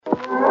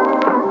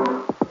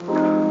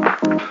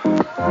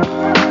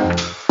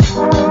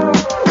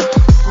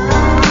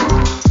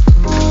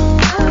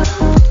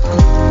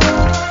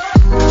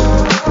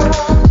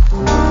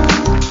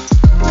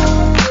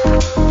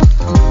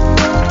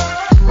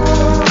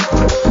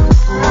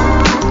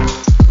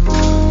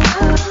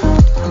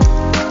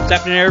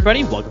afternoon,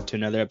 everybody. Welcome to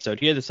another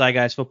episode here, the Side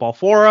Guys Football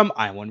Forum.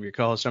 I'm one of your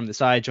co-hosts from the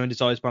side, joined as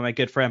always by my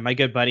good friend, my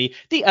good buddy,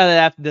 the other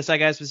half of the Side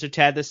Guys, Mr.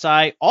 Tad the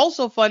Side.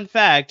 Also, fun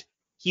fact,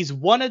 he's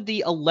one of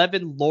the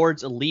 11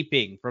 Lords of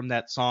Leaping from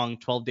that song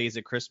 12 Days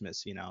of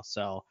Christmas,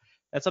 so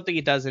that's something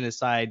he does in his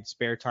side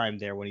spare time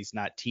there when he's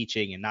not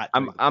teaching and not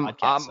doing the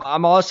podcast.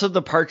 I'm also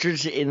the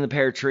partridge in the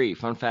pear tree.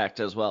 Fun fact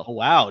as well. Oh,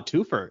 wow,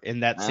 twofer in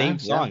that same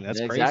song. That's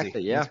crazy.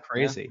 Exactly. Yeah, that's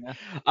crazy.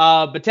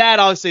 Yeah. But Tad,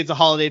 obviously, it's a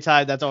holiday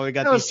time. That's why we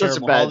got these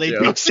terrible holiday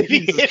jokes in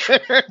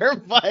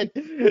here. But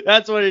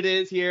that's what it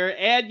is here.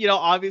 And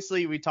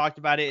obviously, we talked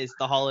about it. It's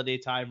the holiday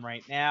time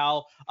right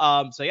now.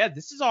 So yeah,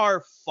 this is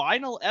our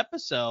final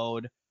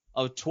episode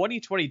of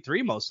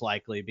 2023, most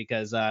likely,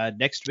 because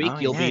next week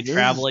you'll be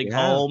traveling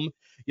home.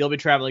 You'll be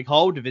traveling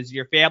home to visit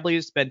your family,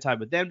 spend time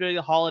with them during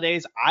the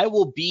holidays. I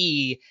will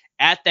be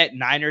at that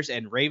Niners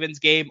and Ravens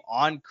game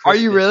on Christmas.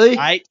 Are you really?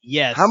 Night.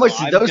 Yes. How much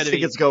did those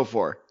tickets go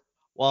for?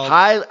 Well,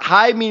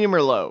 high, medium,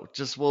 or low?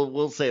 Just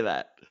we'll say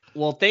that.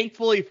 Well,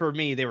 thankfully for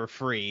me, they were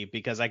free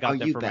because I got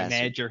them from my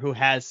manager who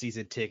has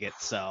season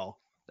tickets. So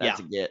That's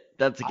a get.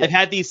 That's a get.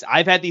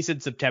 I've had these in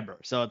September,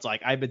 so it's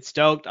like I've been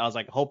stoked. I was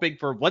like hoping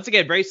for, once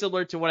again, very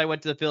similar to when I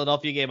went to the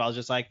Philadelphia game. I was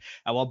just like,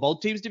 I want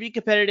both teams to be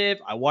competitive.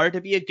 I want it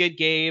to be a good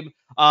game.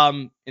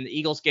 In the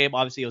Eagles game,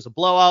 obviously it was a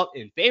blowout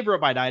in favor of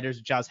my Niners,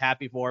 which I was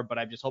happy for. But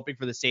I'm just hoping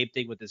for the same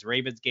thing with this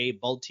Ravens game.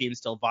 Both teams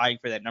still vying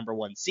for that number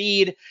 1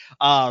 seed.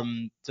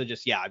 I'm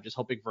just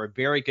hoping for a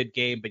very good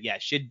game. But yeah,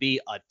 should be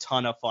a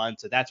ton of fun.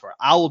 So that's where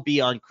I will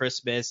be on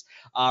Christmas.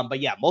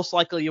 But yeah, most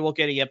likely you won't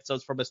get any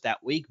episodes from us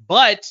that week.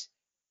 But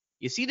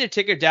you see the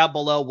ticker down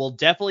below. We'll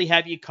definitely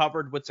have you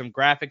covered with some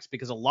graphics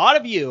because a lot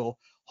of you,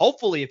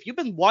 hopefully, if you've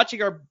been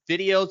watching our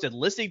videos and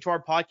listening to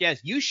our podcast,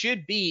 you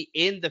should be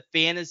in the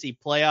fantasy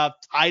playoff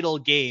title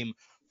game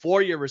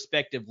for your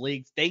respective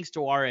leagues, thanks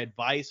to our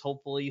advice,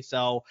 hopefully.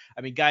 So,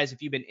 I mean, guys,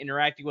 if you've been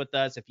interacting with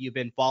us, if you've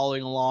been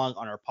following along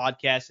on our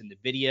podcast and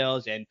the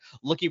videos and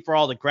looking for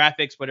all the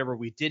graphics, whenever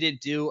we didn't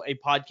do a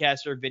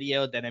podcast or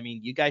video, then, I mean,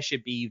 you guys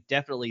should be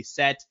definitely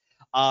set.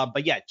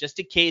 But yeah, just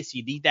in case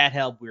you need that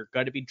help, we're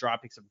going to be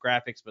dropping some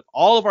graphics with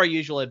all of our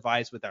usual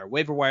advice, with our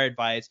waiver wire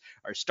advice,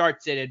 our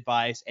start sit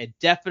advice, and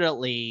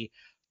definitely,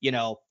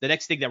 the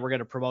next thing that we're going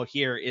to promote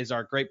here is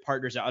our great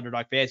partners at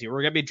Underdog Fantasy.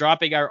 We're going to be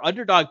dropping our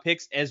underdog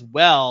picks as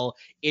well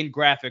in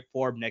graphic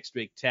form next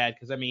week, Ted,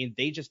 because, I mean,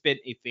 they just been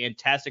a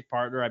fantastic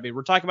partner. I mean,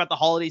 we're talking about the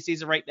holiday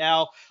season right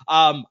now.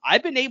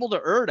 I've been able to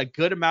earn a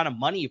good amount of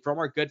money from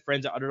our good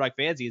friends at Underdog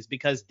Fantasy is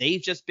because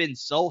they've just been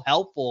so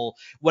helpful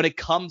when it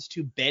comes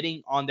to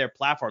betting on their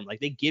platform. Like,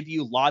 they give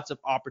you lots of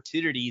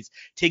opportunities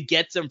to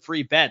get some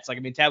free bets. Like,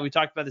 I mean, Ted, we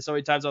talked about this so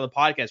many times on the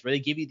podcast where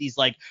they give you these,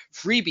 like,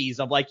 freebies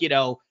of, like,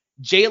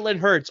 Jalen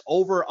Hurts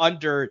over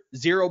under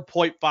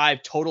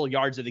 0.5 total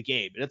yards of the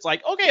game. And it's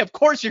like, okay, of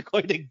course you're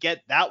going to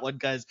get that one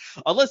because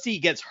unless he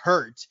gets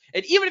hurt,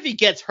 and even if he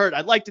gets hurt,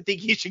 I'd like to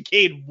think he should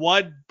gain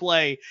one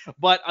play,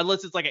 but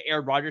unless it's like an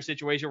Aaron Rodgers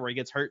situation where he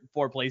gets hurt in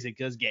 4 plays and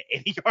doesn't get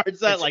any yards,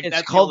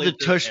 that's called the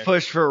tush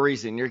push for a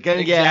reason. You're going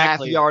to get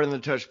half a yard in the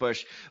tush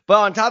push. But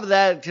on top of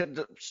that,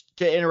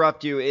 to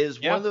interrupt you, is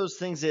one of those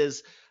things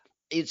is,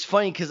 it's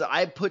funny because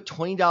I put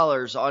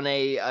 $20 on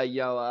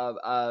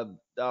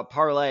a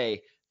parlay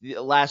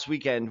last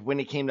weekend when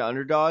it came to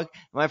Underdog.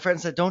 My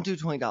friend said, don't do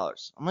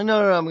 $20. I'm like,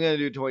 no, I'm going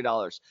to do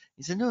 $20.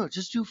 He said, no,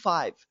 just do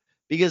 5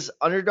 because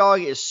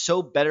Underdog is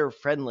so better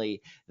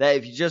friendly that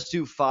if you just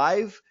do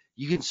 5,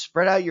 you can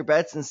spread out your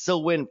bets and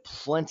still win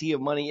plenty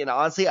of money. And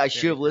honestly, I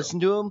should have listened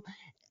to him.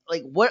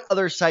 Like, what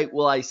other site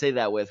will I say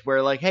that with?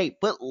 Where like, hey,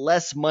 put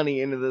less money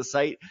into the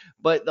site.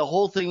 But the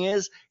whole thing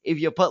is,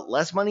 if you put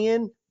less money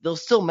in, they'll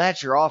still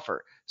match your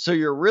offer. So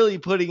you're really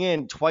putting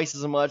in twice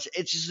as much.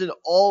 It's just it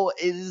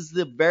is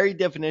the very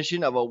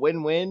definition of a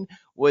win-win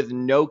with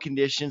no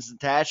conditions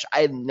attached.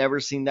 I have never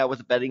seen that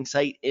with a betting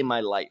site in my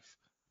life.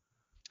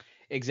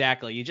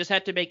 Exactly. You just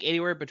have to make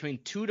anywhere between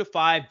 2 to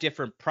 5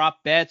 different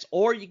prop bets,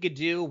 or you could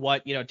do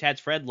what,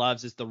 Tad's friend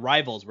loves is the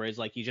rivals, where it's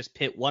like you just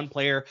pit one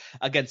player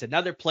against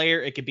another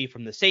player. It could be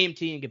from the same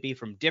team, it could be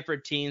from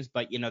different teams,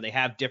 but, they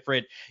have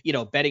different,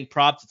 betting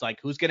props. It's like,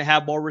 who's going to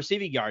have more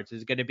receiving yards?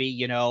 Is it going to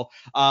be,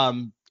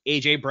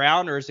 AJ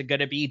Brown, or is it going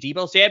to be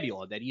Deebo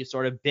Samuel? And then you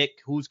sort of pick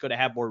who's going to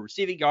have more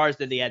receiving yards.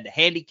 Then they had the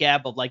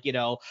handicap of like,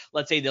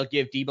 let's say they'll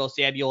give Deebo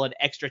Samuel an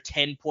extra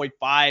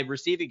 10.5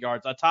 receiving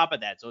yards on top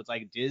of that. So it's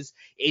like, is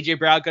AJ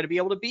Brown going to be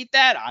able to beat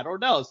that? I don't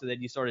know. So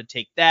then you sort of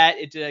take that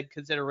into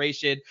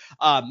consideration.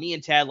 Me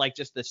and Tad like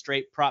just the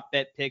straight prop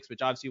bet picks,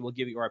 which obviously we'll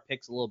give you our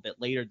picks a little bit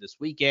later this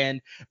weekend.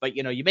 But,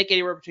 you make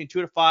anywhere between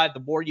 2 to 5. The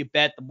more you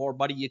bet, the more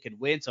money you can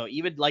win. So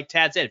even like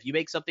Tad said, if you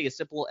make something as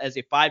simple as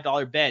a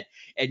 $5 bet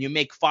and you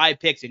make 5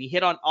 picks, and you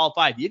hit on all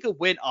 5, you could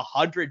win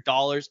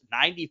 $100,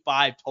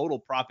 95 total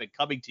profit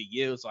coming to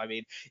you. So, I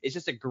mean, it's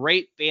just a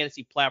great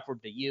fantasy platform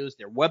to use.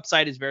 Their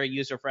website is very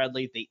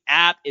user-friendly. The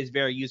app is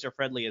very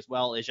user-friendly as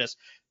well. It's just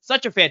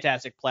such a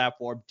fantastic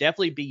platform.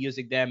 Definitely be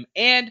using them.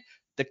 And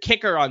the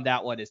kicker on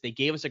that one is they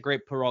gave us a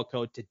great promo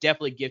code to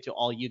definitely give to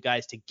all you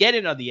guys to get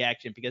in on the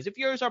action, because if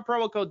you use our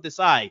promo code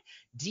DESAI,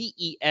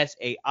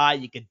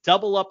 DESAI, you can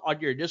double up on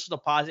your initial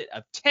deposit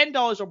of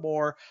 $10 or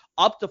more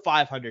up to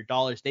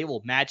 $500. They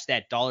will match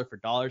that dollar for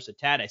dollar. So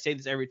Tad, I say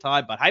this every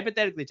time, but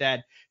hypothetically, Tad,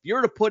 if you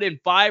were to put in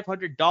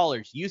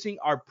 $500 using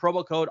our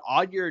promo code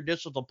on your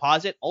initial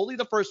deposit, only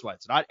the first one.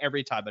 It's not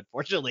every time,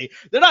 unfortunately.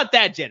 They're not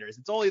that generous.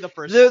 It's only the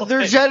first one.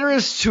 They're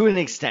generous to an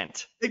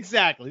extent.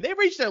 Exactly. They've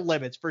reached their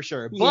limits for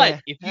sure.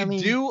 But if you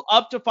do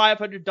up to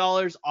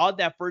 $500 on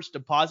that first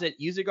deposit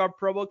using our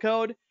promo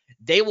code,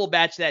 they will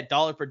match that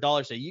dollar for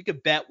dollar. So you can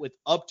bet with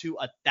up to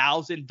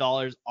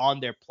 $1,000 on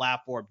their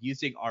platform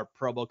using our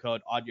promo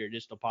code on your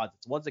initial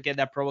deposits. Once again,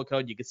 that promo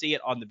code, you can see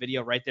it on the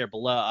video right there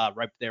below.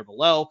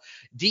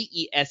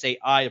 DESAI.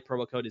 The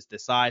promo code is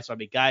DESAI. So, I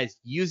mean, guys,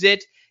 use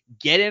it.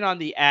 Get in on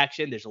the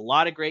action. There's a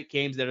lot of great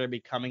games that are going to be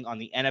coming on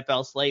the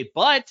NFL slate,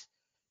 but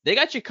they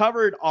got you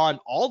covered on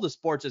all the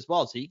sports as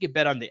well. So you can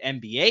bet on the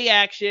NBA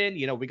action.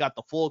 You know, we got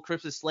the full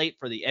Christmas slate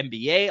for the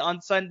NBA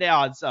on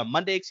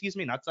Monday,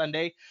 not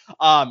Sunday. You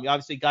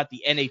obviously got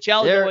the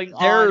NHL going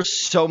on. There are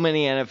so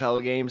many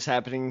NFL games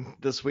happening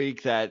this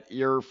week that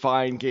you're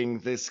fine getting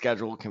the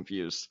schedule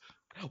confused.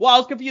 Well, I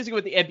was confusing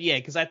with the NBA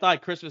because I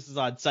thought Christmas is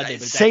on Sunday,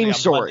 but it's same on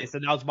story. Monday, so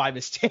that was my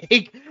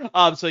mistake.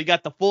 So you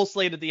got the full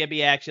slate of the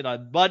NBA action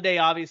on Monday,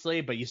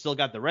 obviously, but you still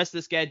got the rest of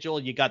the schedule.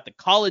 You got the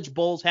college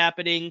bowls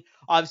happening,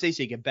 obviously,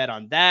 so you can bet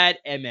on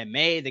that.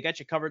 MMA, they got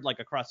you covered like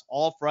across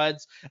all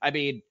fronts. I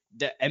mean,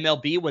 the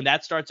MLB, when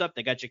that starts up,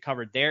 they got you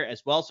covered there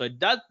as well. So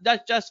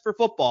not just for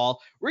football.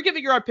 We're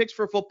giving you our picks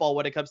for football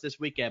when it comes this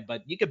weekend,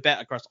 but you can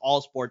bet across all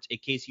sports in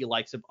case you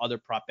like some other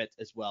prop bets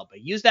as well.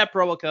 But use that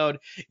promo code,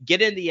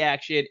 get in the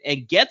action,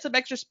 and get some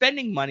extra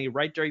spending money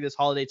right during this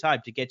holiday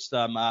time to get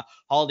some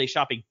holiday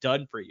shopping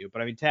done for you.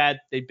 But I mean, Tad,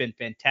 they've been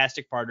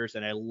fantastic partners,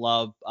 and I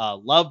love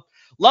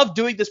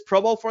doing this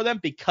promo for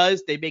them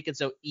because they make it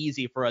so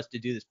easy for us to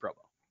do this promo.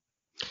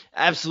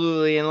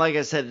 Absolutely, and like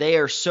I said, they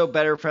are so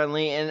better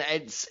friendly, and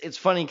it's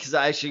funny because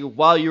actually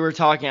while you were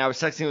talking, I was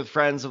texting with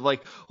friends of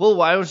like, well,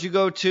 why don't you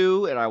go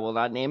to, and I will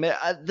not name it,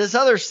 this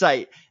other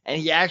site,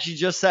 and he actually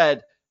just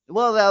said,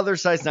 well, the other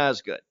site's not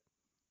as good.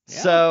 Yeah.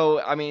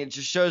 So, I mean, it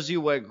just shows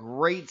you what a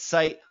great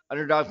site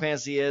Underdog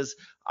Fantasy is.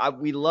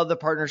 We love the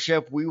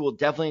partnership. We will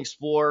definitely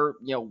explore,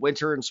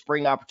 winter and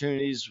spring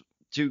opportunities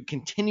to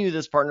continue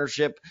this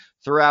partnership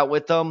throughout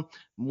with them.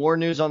 More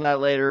news on that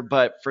later,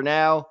 but for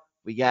now,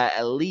 we got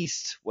at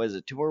least,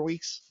 2 more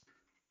weeks?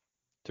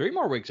 3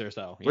 more weeks or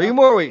so. Yeah. 3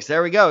 more weeks.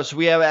 There we go. So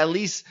we have at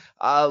least,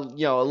 a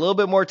little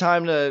bit more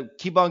time to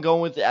keep on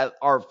going with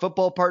our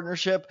football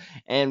partnership.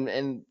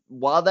 And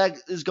while that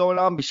is going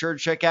on, be sure to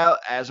check out,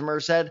 as Amir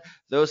said,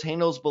 those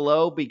handles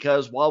below,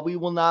 because while we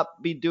will not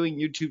be doing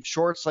YouTube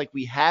shorts like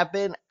we have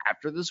been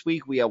after this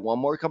week, we have one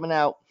more coming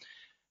out.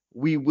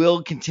 We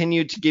will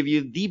continue to give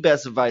you the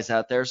best advice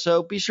out there,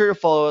 so be sure to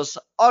follow us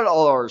on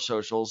all our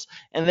socials.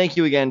 And thank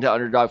you again to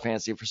Underdog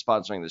Fantasy for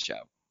sponsoring the show.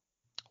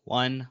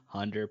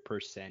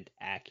 100%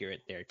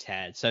 accurate there,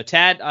 Tad. So,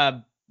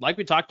 Tad, like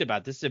we talked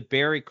about, this is a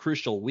very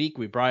crucial week.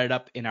 We brought it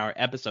up in our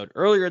episode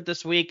earlier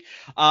this week.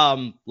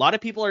 A lot of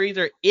people are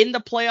either in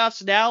the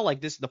playoffs now, like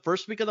this is the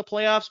first week of the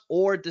playoffs,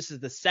 or this is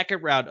the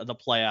second round of the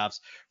playoffs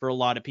for a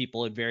lot of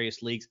people in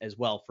various leagues as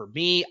well. For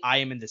me, I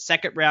am in the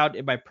second round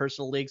in my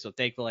personal league, so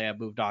thankfully I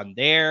moved on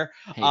there.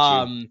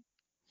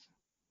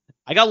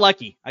 I got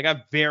lucky. I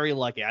got very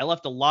lucky. I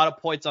left a lot of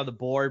points on the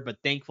board, but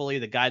thankfully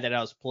the guy that I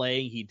was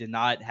playing, he did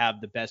not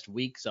have the best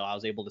week, so I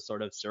was able to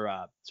sort of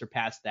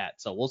surpass that.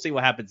 So we'll see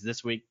what happens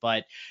this week.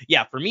 But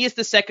yeah, for me, it's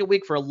the second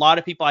week. For a lot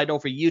of people, I know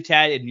for you,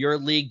 Tad, in your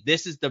league,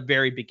 this is the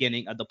very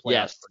beginning of the playoffs.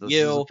 Yes, this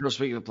is the first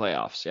week of the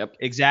playoffs. Yep.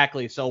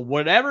 Exactly. So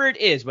whatever it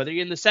is, whether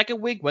you're in the second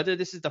week, whether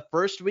this is the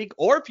first week,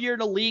 or if you're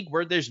in a league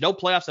where there's no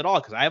playoffs at all,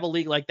 because I have a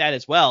league like that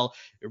as well,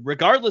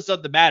 regardless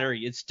of the matter,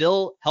 it's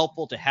still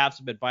helpful to have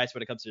some advice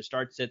when it comes to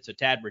start sits. So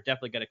Tad, we're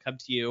definitely going to come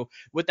to you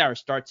with our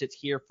start sits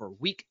here for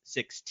week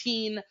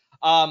 16.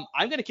 I'm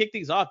going to kick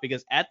things off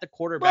because at the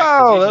quarterback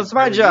position, that's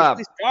my job.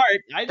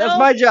 That's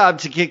my job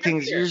to kick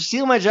things. You're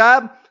stealing my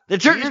job. They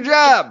took your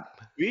job.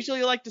 We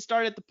usually like to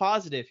start at the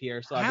positive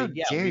here. So,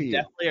 we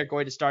definitely are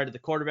going to start at the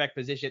quarterback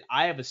position.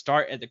 I have a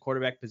start at the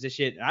quarterback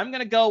position, and I'm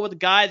going to go with a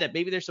guy that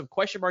maybe there's some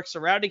question marks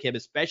surrounding him,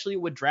 especially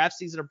with draft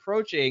season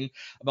approaching,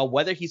 about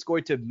whether he's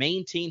going to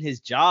maintain his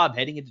job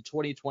heading into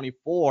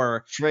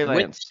 2024 with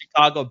the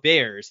Chicago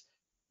Bears.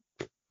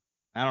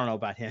 I don't know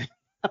about him.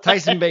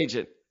 Tyson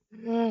Bagent.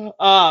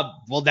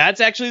 Well,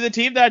 that's actually the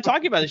team that I'm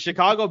talking about, the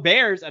Chicago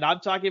Bears, and I'm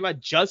talking about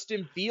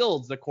Justin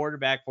Fields, the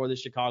quarterback for the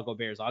Chicago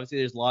Bears. Obviously,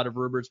 there's a lot of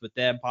rumors with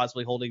them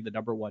possibly holding the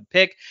number 1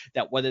 pick,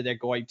 that whether they're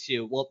going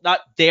to, well, not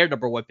their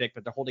number 1 pick,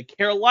 but they're holding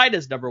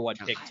Carolina's number 1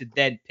 pick to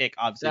then pick,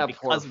 obviously,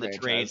 because of the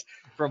trade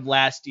from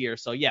last year.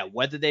 So, yeah,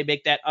 whether they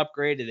make that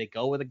upgrade and they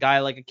go with a guy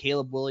like a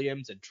Caleb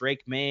Williams and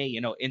Drake May,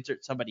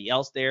 insert somebody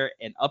else there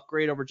and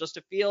upgrade over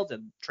Justin Fields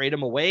and trade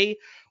him away,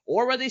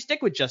 or whether they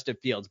stick with Justin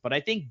Fields. But I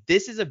think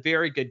this is a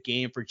very good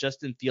game for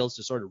Justin Fields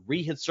to sort of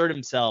reinsert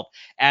himself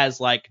as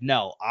like,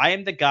 no, I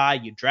am the guy.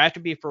 You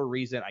drafted me for a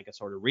reason. I can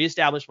sort of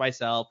reestablish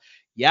myself.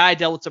 Yeah, I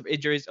dealt with some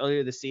injuries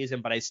earlier this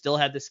season, but I still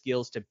had the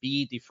skills to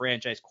be the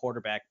franchise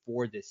quarterback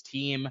for this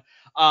team.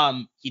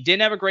 He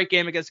didn't have a great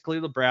game against the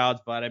Cleveland Browns,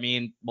 but I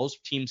mean,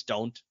 most teams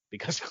don't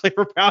because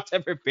Cleveland Browns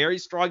have a very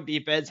strong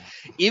defense.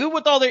 Even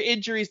with all their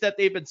injuries that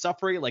they've been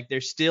suffering, like they're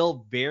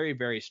still very,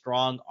 very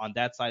strong on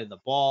that side of the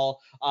ball.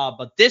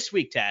 But this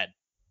week, Tad,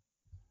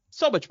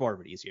 so much more of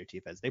an easier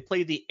defense. They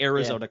played the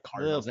Arizona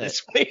Cardinals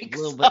this week.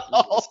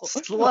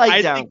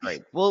 Slight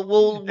downgrade.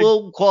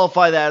 We'll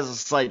qualify that as a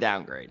slight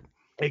downgrade.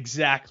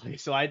 Exactly.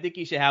 So I think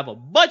he should have a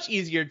much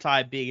easier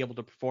time being able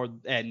to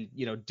perform and,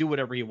 do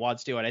whatever he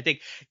wants to. And I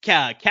think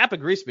Cap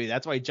agrees with me.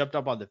 That's why he jumped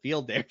up on the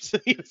field there. So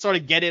he sort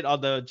of get it on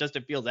the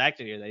Justin Fields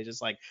action here. They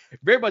just like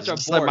very much on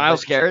board. Like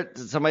Myles Garrett.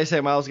 Did somebody say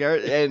Myles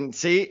Garrett? And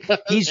see,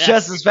 he's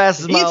just as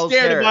fast as Myles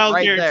Garrett. Myles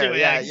right Garrett there. Too,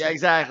 yeah,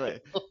 exactly.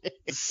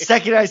 The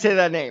second I say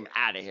that name,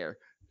 out of here.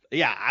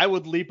 Yeah, I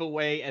would leap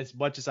away as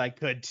much as I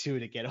could too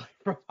to get away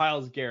from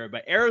Myles Garrett.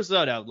 But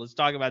Arizona, let's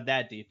talk about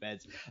that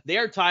defense. They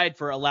are tied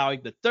for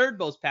allowing the third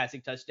most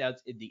passing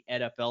touchdowns in the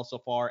NFL so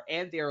far,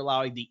 and they are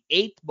allowing the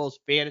 8th most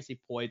fantasy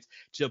points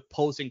to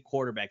opposing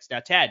quarterbacks.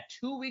 Now, Tad,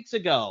 2 weeks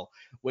ago,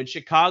 when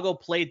Chicago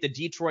played the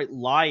Detroit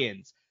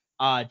Lions,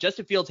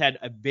 Justin Fields had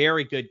a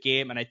very good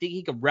game, and I think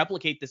he could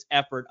replicate this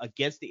effort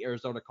against the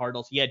Arizona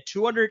Cardinals. He had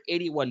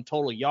 281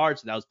 total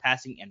yards, and that was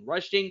passing and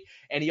rushing,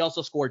 and he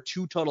also scored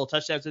 2 total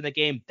touchdowns in the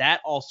game.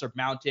 That all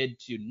surmounted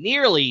to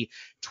nearly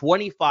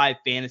 25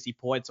 fantasy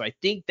points. So I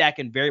think that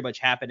can very much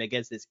happen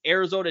against this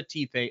Arizona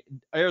team,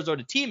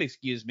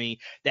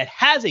 that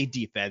has a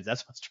defense.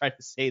 That's what I was trying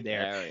to say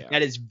there.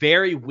 That is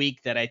very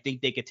weak that I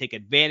think they could take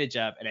advantage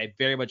of, and I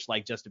very much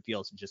like Justin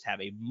Fields to just have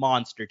a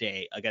monster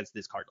day against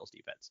this Cardinals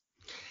defense.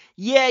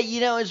 Yeah,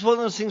 it's one of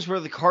those things where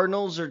the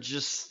Cardinals are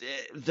just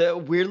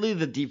weirdly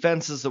the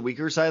defense is the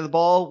weaker side of the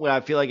ball, when I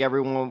feel like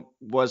everyone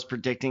was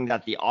predicting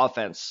that the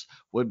offense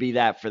would be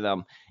that for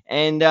them.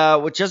 And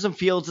with Justin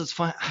Fields, it's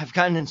fun. I've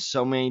gotten in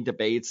so many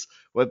debates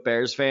with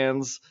Bears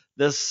fans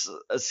this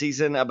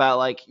season about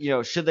like,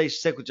 should they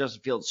stick with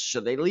Justin Fields?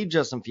 Should they leave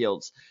Justin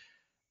Fields?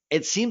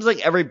 It seems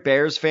like every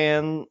Bears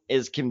fan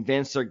is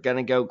convinced they're going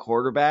to go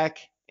quarterback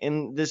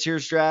in this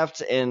year's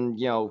draft and,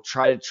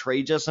 try to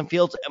trade Justin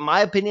Fields. In my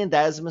opinion,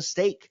 that is a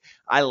mistake.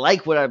 I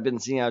like what I've been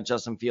seeing out of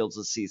Justin Fields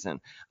this season.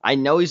 I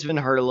know he's been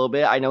hurt a little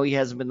bit. I know he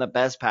hasn't been the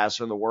best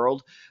passer in the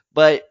world,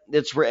 but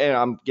and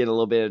I'm getting a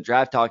little bit of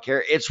draft talk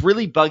here. It's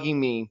really bugging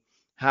me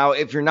how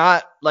if you're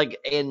not like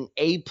an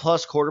A+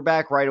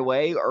 quarterback right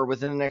away or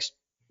within the next,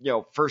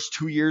 first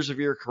 2 years of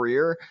your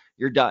career,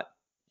 you're done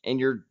and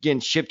you're getting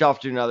shipped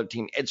off to another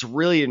team. It's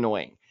really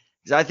annoying.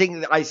 Because I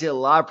think I see a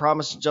lot of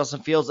promise in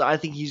Justin Fields. I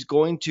think he's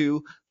going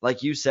to,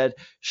 like you said,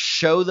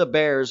 show the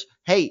Bears,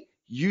 hey,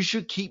 you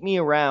should keep me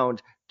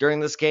around during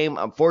this game.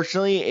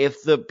 Unfortunately,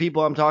 if the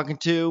people I'm talking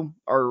to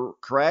are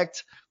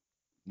correct,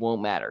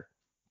 won't matter.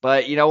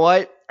 But you know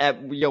what?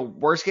 At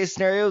worst case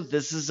scenario,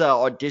 this is an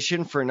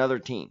audition for another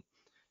team.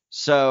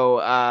 So,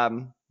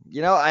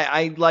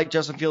 I like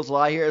Justin Fields a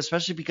lot here,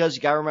 especially because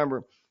you got to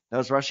remember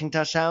those rushing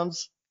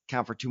touchdowns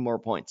count for 2 more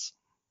points.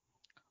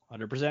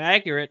 100%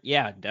 accurate.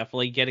 Yeah,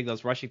 definitely getting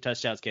those rushing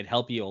touchdowns can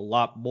help you a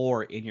lot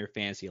more in your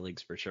fantasy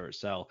leagues for sure.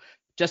 So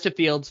Justin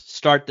Fields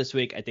start this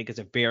week, I think is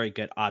a very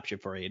good option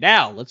for you.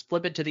 Now let's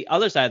flip it to the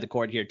other side of the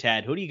court here,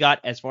 Tad. Who do you got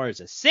as far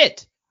as a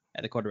sit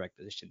at the quarterback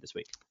position this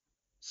week?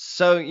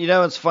 So,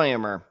 it's funny,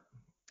 Amr.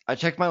 I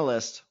checked my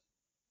list.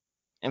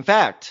 In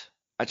fact,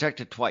 I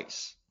checked it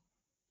twice.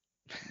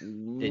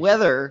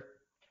 Whether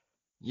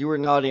you were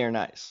naughty or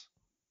nice.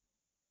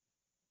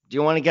 Do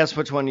you want to guess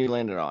which one you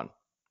landed on?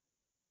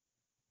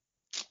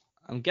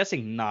 I'm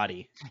guessing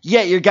naughty.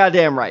 Yeah, you're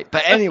goddamn right.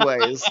 But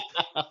anyways.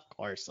 Of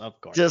course.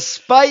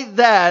 Despite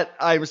that,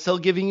 I'm still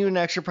giving you an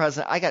extra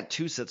present. I got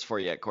 2 sits for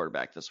you at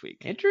quarterback this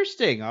week.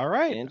 Interesting. All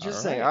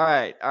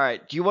right. All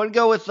right. Do you want to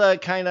go with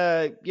kind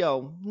of,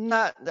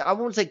 not, I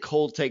won't say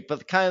cold take,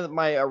 but kind of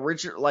my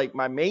original, like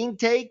my main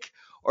take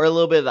or a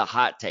little bit of the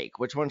hot take?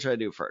 Which one should I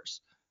do first?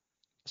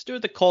 Let's do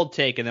the cold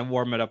take and then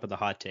warm it up with the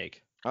hot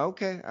take.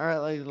 Okay. All right.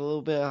 Like a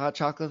little bit of hot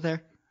chocolate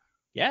there.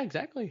 Yeah,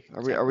 exactly.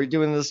 Are we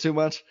doing this too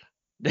much?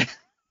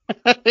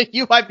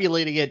 You might be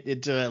leading it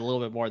into it a little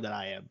bit more than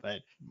I am,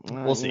 but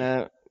we'll see.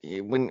 No,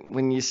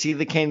 when you see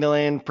the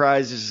Candyland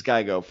prize, you just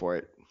gotta go for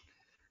it.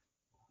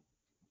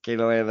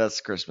 Candyland,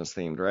 that's Christmas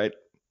themed, right?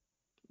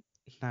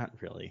 Not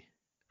really.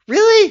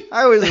 Really?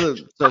 I always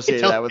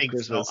associate that with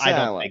Christmas. So. I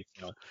don't think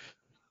so.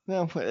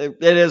 No,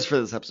 it is for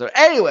this episode.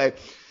 Anyway,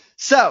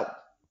 so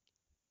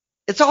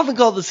it's often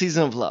called the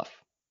season of love.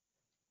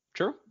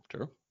 True.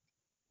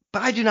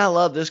 But I do not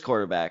love this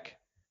quarterback,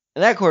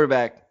 and that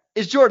quarterback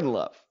is Jordan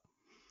Love.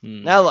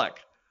 Now look,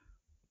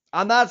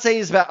 I'm not saying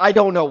he's bad. I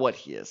don't know what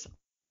he is. To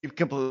be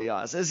completely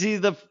honest. Is he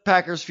the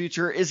Packers'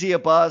 future? Is he a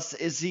bust?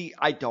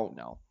 I don't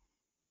know.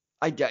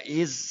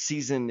 His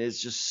season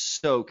is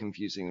just so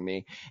confusing to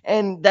me.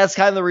 And that's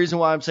kind of the reason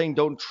why I'm saying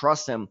don't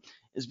trust him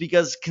is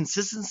because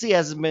consistency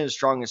hasn't been his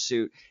strongest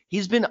suit.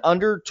 He's been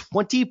under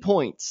 20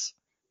 points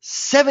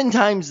 7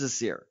 times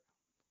this year.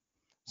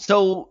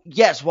 So,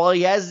 yes, while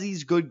he has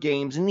these good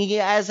games, and he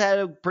has had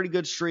a pretty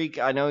good streak,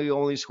 I know he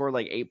only scored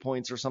like 8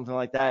 points or something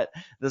like that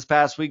this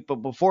past week, but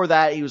before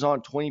that, he was on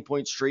a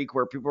 20-point streak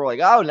where people were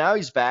like, oh, now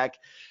he's back.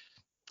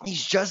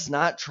 He's just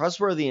not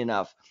trustworthy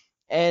enough.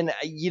 And,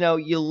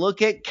 you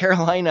look at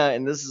Carolina,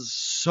 and this is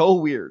so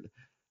weird.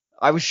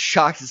 I was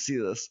shocked to see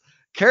this.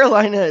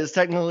 Carolina is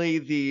technically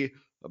the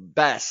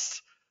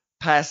best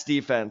pass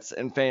defense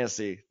in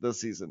fantasy this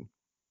season.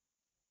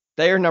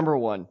 They are number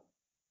 1.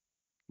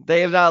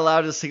 They have not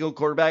allowed a single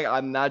quarterback.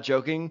 I'm not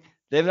joking.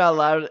 They have not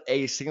allowed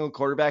a single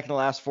quarterback in the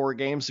last 4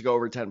 games to go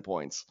over 10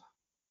 points.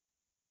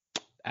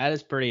 That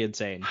is pretty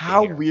insane.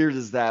 How weird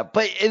is that?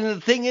 But and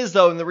the thing is,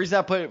 though, and the reason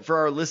I put it for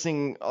our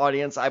listening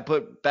audience, I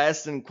put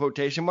best in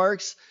quotation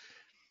marks,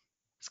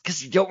 is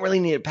because you don't really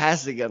need to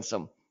pass it against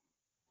them.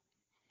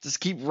 Just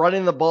keep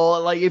running the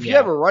ball. Like, if you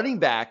have a running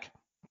back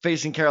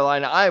facing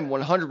Carolina, I am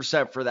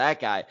 100% for that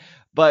guy.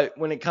 But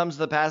when it comes to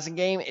the passing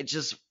game, it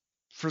just,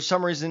 for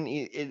some reason,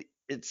 it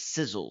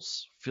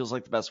sizzles. Feels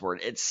like the best word.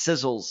 It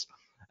sizzles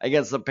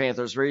against the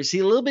Panthers, where you see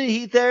a little bit of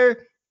heat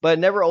there, but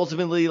never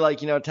ultimately,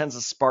 tends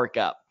to spark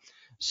up.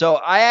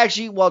 So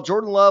while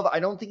Jordan Love, I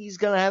don't think he's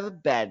going to have a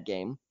bad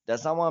game.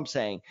 That's not what I'm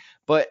saying.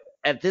 But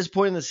at this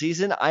point in the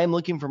season, I am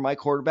looking for my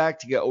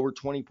quarterback to get over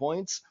 20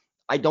 points.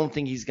 I don't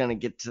think he's going to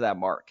get to that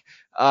mark.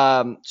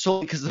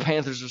 Solely because the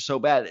Panthers are so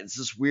bad. It's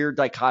this weird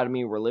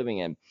dichotomy we're living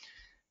in.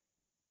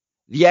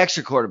 The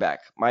extra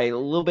quarterback, my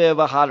little bit of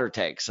a hotter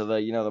take. So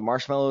the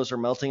marshmallows are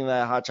melting in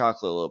that hot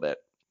chocolate a little bit.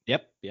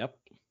 Yep.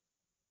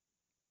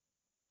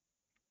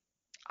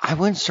 I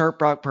wouldn't start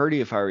Brock Purdy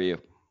if I were you.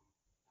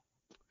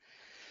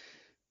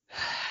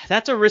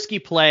 That's a risky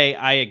play.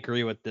 I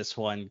agree with this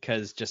one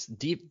because just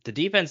the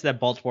defense that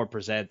Baltimore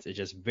presents is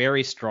just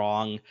very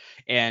strong,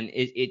 and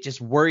it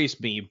just worries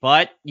me.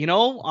 But,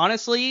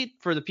 honestly,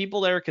 for the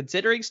people that are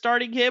considering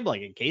starting him,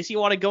 like in case you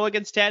want to go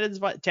against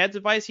Tad's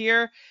advice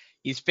here,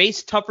 he's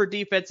faced tougher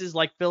defenses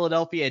like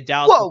Philadelphia and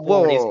Dallas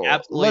before, and he's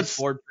absolutely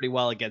scored pretty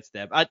well against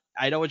them.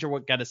 I know what you're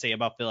going to say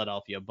about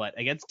Philadelphia, but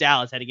against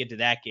Dallas, heading into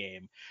that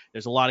game,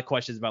 there's a lot of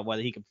questions about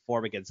whether he can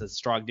perform against a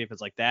strong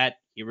defense like that.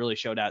 He really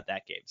showed out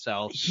that game.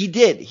 So he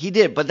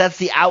did, but that's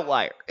the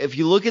outlier. If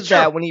you look at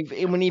that, when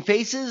he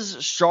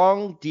faces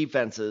strong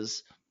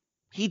defenses,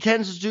 he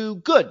tends to do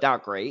good,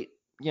 not great.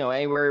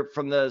 Anywhere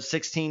from the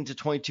 16 to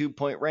 22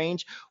 point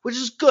range, which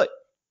is good.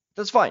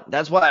 That's fine.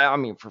 That's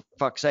why, for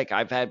fuck's sake,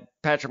 I've had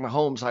Patrick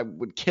Mahomes. I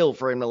would kill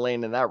for him to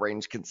land in that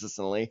range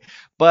consistently.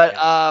 But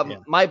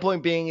my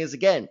point being is,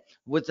 again,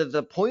 with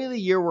the point of the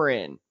year we're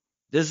in,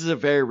 this is a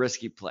very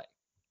risky play.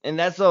 And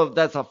that's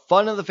a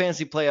fun of the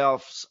fantasy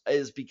playoffs,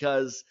 is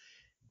because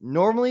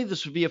normally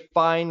this would be a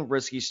fine,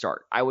 risky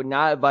start. I would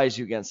not advise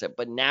you against it.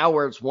 But now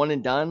where it's one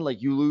and done,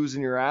 like you lose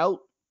and you're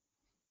out,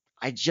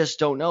 I just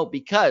don't know.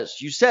 Because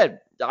you said,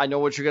 I know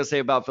what you're going to say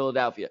about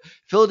Philadelphia.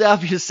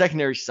 Philadelphia's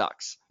secondary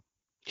sucks.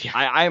 Yeah.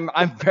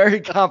 I'm very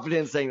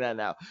confident in saying that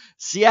now.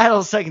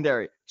 Seattle's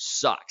secondary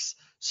sucks.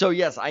 So,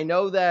 yes, I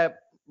know that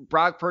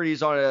Brock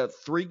Purdy's on a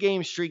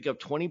 3-game streak of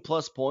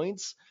 20-plus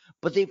points,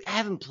 but they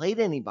haven't played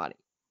anybody.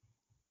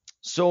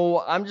 So,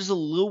 I'm just a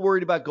little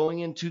worried about going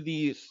into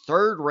the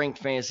 3rd-ranked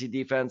fantasy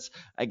defense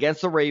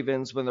against the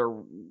Ravens when they're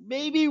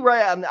maybe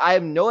right. I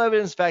have no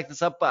evidence to back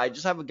this up, but I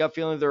just have a gut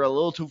feeling they're a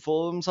little too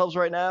full of themselves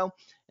right now,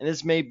 and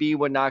this may be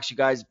what knocks you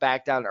guys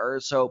back down to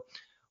earth. So,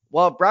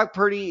 while Brock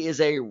Purdy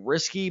is a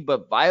risky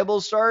but viable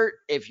start,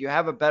 if you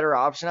have a better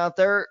option out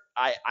there,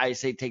 I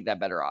say take that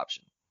better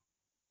option.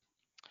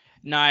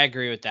 No, I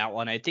agree with that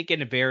one. I think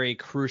in a very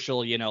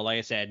crucial, like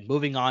I said,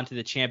 moving on to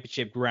the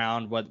championship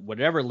round,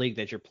 whatever league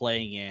that you're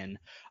playing in,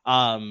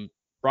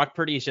 Brock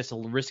Purdy is just a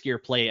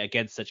riskier play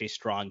against such a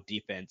strong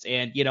defense.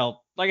 And,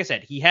 like I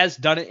said, he has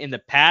done it in the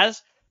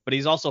past, but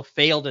he's also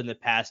failed in the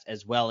past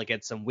as well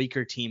against some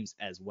weaker teams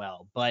as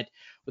well. But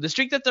with the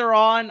streak that they're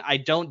on, I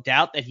don't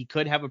doubt that he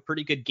could have a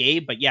pretty good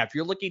game. But yeah, if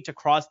you're looking to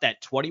cross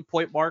that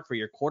 20-point mark for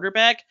your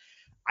quarterback,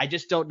 I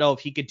just don't know if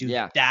he could do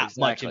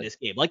much in this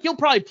game. Like, he'll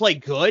probably play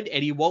good,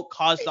 and he won't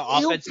cause the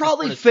offense. He'll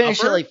probably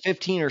finish at like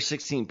 15 or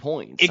 16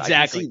 points. Exactly.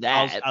 I can see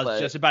that, I was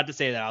just about to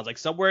say that. I was like,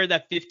 somewhere in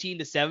that 15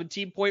 to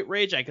 17 point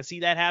range, I can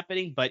see that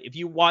happening. But if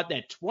you want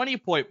that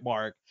 20-point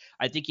mark,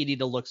 I think you need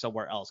to look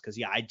somewhere else. Because,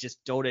 I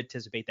just don't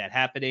anticipate that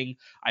happening.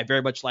 I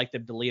very much like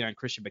them to lean on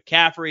Christian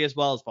McCaffrey as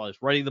well as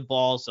running the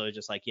ball. So it's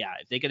just like,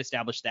 if they can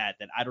establish that,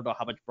 then I don't know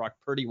how much Brock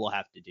Purdy will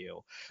have to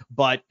do.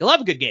 But he'll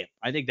have a good game.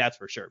 I think that's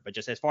for sure. But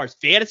just as far as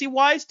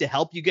fantasy-wise, to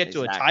help you get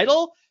to a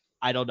title,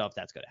 I don't know if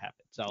that's going to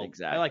happen. So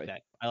I like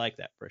that. I like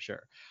that for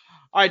sure.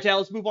 All right, Tal,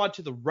 let's move on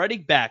to the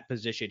running back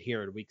position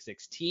here in Week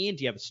 16.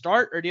 Do you have a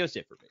start or do you have a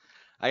sit for me?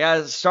 I got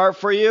to start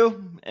for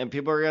you, and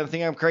people are going to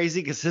think I'm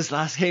crazy because his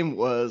last game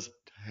was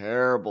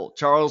terrible.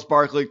 Charles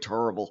Barkley,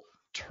 terrible.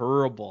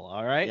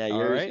 All right.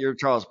 Yeah, your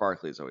Charles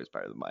Barkley is always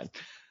better than mine.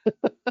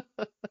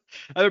 I've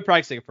been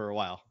practicing it for a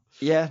while.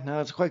 Yeah,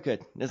 no, it's quite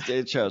good.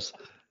 It shows.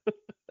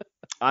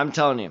 I'm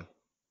telling you,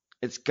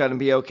 it's going to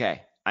be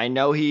okay. I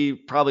know he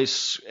probably,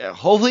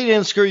 hopefully he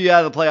didn't screw you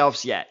out of the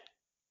playoffs yet.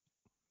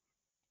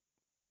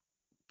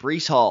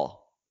 Breece Hall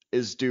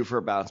is due for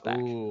a bounce back.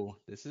 Ooh,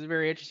 this is a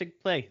very interesting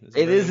play.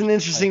 It is an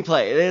interesting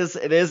play. It is.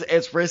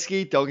 It's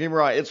risky. Don't get me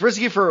wrong. It's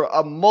risky for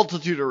a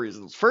multitude of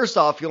reasons. First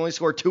off, he only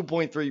scored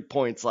 2.3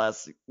 points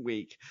last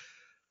week.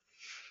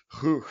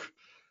 Whew.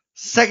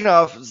 Second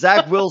off,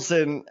 Zach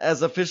Wilson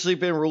has officially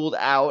been ruled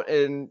out,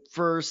 and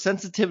for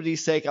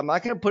sensitivity's sake, I'm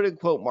not going to put in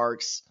quote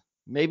marks.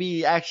 Maybe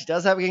he actually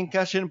does have a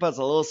concussion, but it's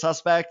a little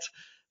suspect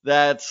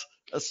that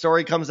a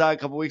story comes out a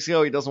couple weeks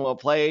ago. He doesn't want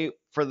to play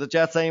for the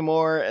Jets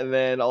anymore, and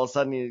then all of a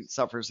sudden he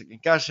suffers a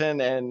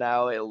concussion, and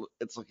now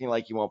it's looking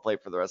like he won't play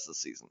for the rest of the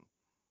season.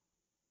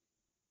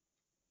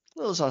 A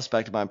little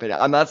suspect in my opinion.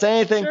 I'm not saying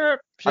anything. Sure.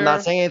 I'm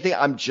not saying anything.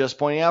 I'm just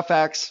pointing out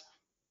facts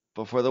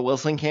before the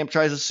Wilson camp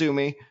tries to sue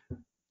me.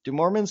 Do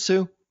Mormons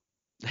sue?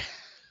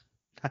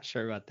 Not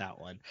sure about that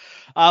one.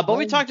 But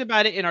we talked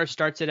about it in our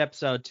Start Sit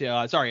episode, in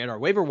our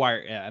waiver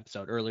wire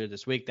episode earlier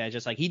this week, that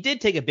just like he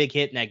did take a big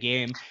hit in that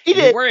game. He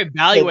did. They were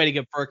evaluating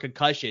him for a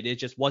concussion. It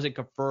just wasn't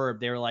confirmed.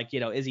 They were like,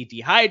 is he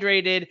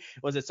dehydrated?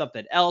 Was it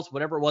something else?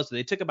 Whatever it was. So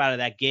they took him out of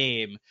that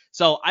game.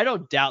 So I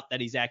don't doubt that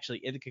he's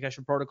actually in the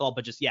concussion protocol,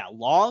 but just,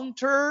 long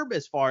term,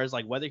 as far as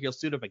like whether he'll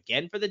suit up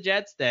again for the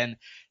Jets, then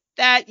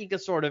that you can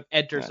sort of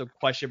enter some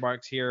question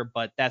marks here,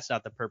 but that's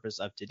not the purpose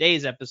of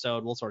today's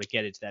episode. We'll sort of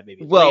get into that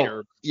maybe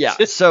later. Yeah.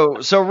 So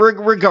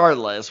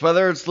regardless,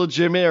 whether it's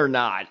legitimate or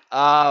not,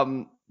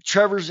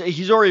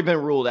 he's already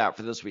been ruled out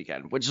for this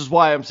weekend, which is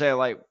why I'm saying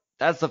like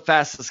that's the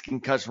fastest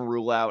concussion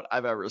rule out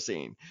I've ever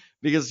seen.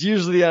 Because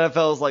usually the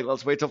NFL is like,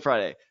 let's wait till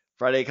Friday.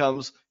 Friday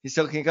comes, he's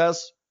still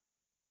concussed.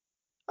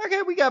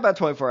 Okay, we got about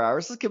 24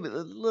 hours.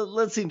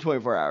 Let's see in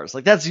 24 hours.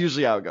 Like that's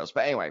usually how it goes.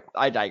 But anyway,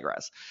 I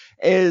digress.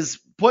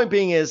 Point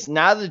being is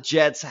now the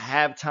Jets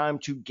have time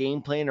to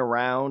game plan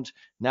around.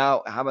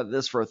 Now, how about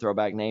this for a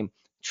throwback name?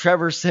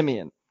 Trevor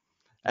Siemian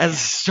as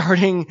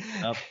starting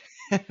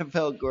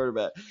NFL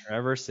quarterback.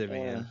 Trevor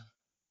Siemian.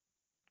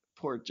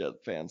 Poor Jet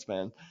fans,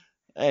 man.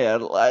 Hey,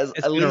 at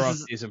it's been least a rough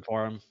season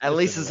for him. At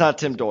least it's not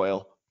Tim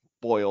Doyle.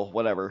 Boyle,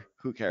 whatever.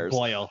 Who cares?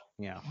 Boyle,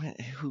 yeah.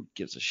 Who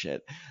gives a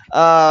shit?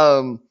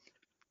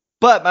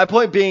 But my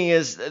point being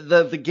is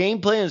the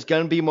game plan is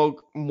going to be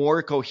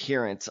more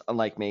coherent,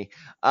 unlike me.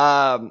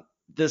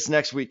 This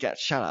next weekend,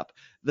 shut up.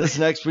 This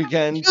next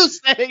weekend. You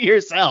said it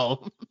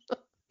yourself.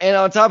 And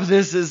on top of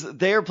this is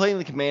they are playing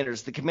the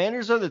Commanders. The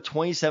Commanders are the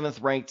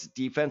 27th ranked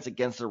defense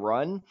against the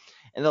run.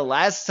 And the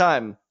last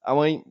time, I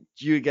want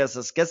you to guess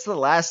this. Guess the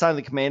last time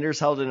the Commanders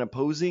held an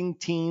opposing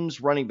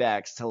team's running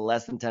backs to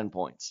less than 10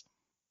 points.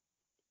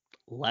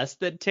 Less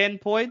than 10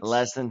 points?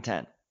 Less than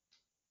 10.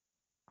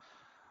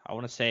 I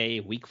want to say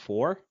week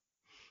 4.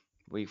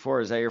 Week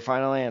 4, is that your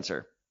final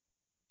answer?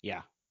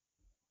 Yeah.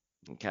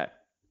 Okay.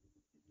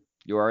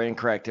 You are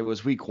incorrect. It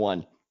was week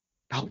 1.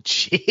 Oh,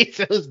 jeez.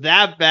 It was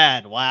that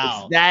bad.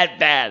 Wow. It's that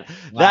bad.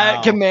 Wow.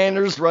 That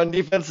Commanders run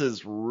defense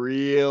is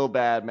real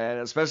bad, man.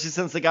 Especially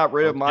since they got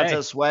rid of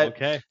Montez Sweat.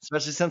 Okay.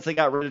 Especially since they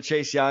got rid of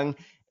Chase Young.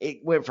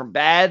 It went from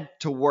bad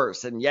to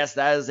worse. And yes,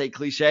 that is a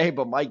cliche,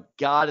 but my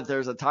God, if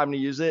there's a time to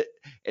use it,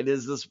 it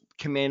is this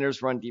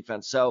Commanders run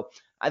defense. So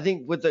I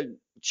think with the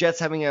Jets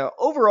having an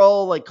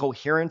overall like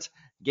coherent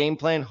game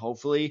plan,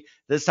 hopefully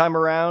this time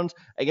around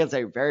against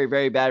a very,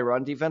 very bad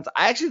run defense,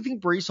 I actually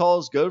think Breece Hall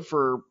is good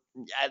for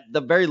at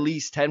the very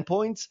least 10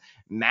 points.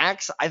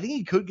 Max, I think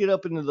he could get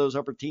up into those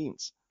upper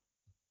teens.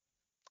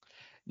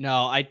 No,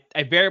 I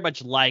very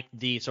much like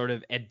the sort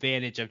of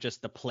advantage of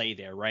just the play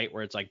there, right?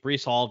 Where it's like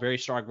Breece Hall, very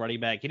strong running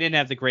back. He didn't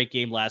have the great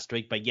game last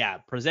week, but yeah,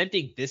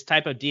 presenting this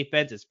type of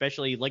defense,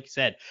 especially like you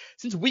said,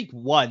 since week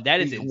 1,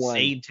 that is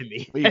insane to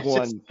me. Week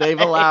 1, they've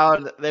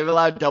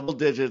allowed double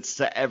digits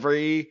to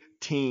every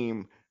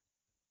team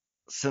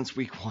since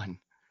week 1.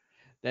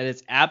 That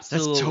is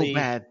absolutely That's so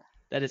bad.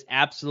 That is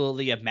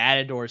absolutely a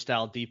Matador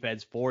style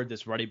defense for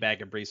this running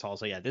back and Breece Hall.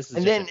 So yeah, this is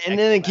and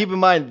then keep in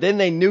mind, then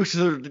they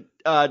nuked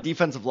their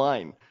defensive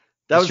line.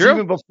 That was true.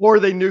 Even before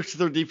they nuked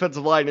their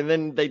defensive line, and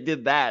then they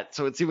did that,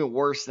 so it's even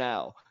worse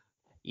now.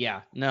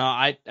 Yeah, no,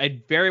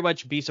 I'd very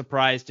much be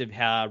surprised if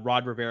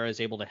Rod Rivera is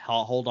able to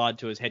hold on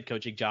to his head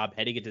coaching job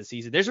heading into the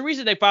season. There's a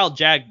reason they fired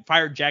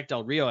Jack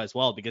Del Rio as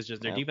well, because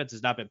just their defense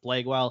has not been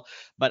playing well.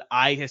 But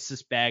I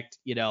suspect,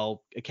 a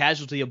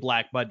casualty of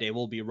Black Monday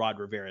will be Rod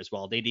Rivera as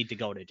well. They need to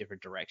go in a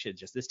different direction.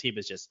 Just this team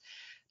is just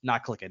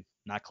not clicking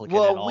at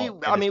all.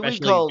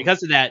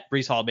 Because of that,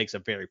 Breece Hall makes a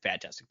very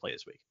fantastic play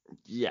this week.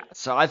 Yeah,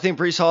 so I think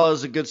Breece Hall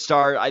is a good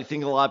start. I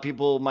think a lot of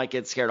people might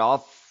get scared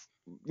off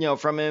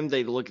from him.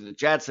 They look at the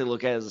Jets, they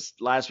look at his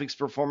last week's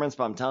performance,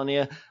 but I'm telling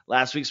you,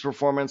 last week's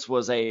performance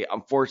was a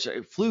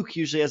unfortunate fluke.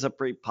 Usually has a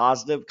pretty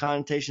positive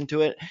connotation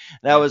to it.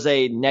 That was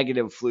a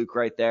negative fluke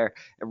right there.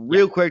 And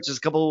real quick, just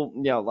a couple,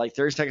 like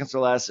 30 seconds or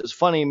less. It was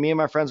funny. Me and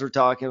my friends were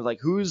talking. It was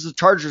like, who's the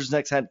Chargers'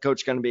 next head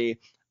coach going to be?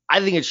 I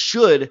think it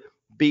should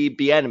be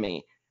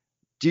Bieniemy.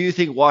 Do you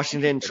think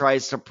Washington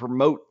tries to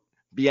promote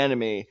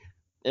Bieniemy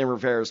in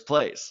Rivera's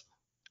place?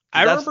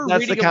 That's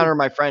the counter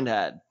my friend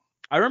had.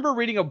 I remember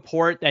reading a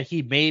report that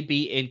he may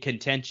be in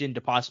contention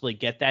to possibly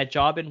get that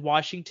job in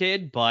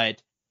Washington,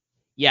 but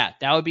Yeah,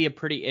 that would be a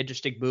pretty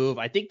interesting move.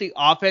 I think the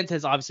offense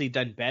has obviously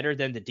done better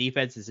than the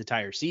defense this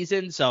entire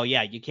season. So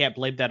yeah, you can't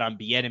blame that on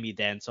Bieniemy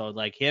then. So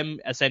like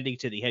him ascending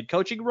to the head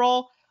coaching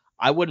role,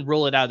 I wouldn't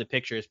rule it out of the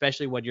picture,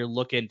 especially when you're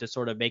looking to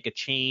sort of make a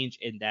change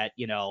in that,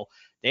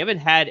 they haven't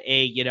had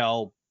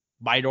a,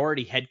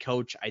 minority head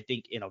coach, I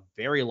think, in a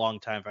very long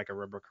time, if I can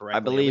remember I correctly,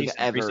 at believe least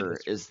in recent ever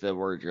history. is the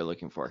word you're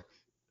looking for.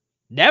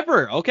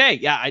 Never. Okay.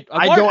 Yeah. I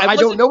I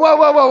don't know.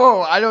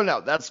 Whoa. I don't know.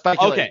 That's Okay.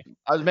 speculation.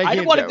 I was I making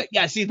didn't a want to joke. go.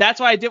 Yeah. See,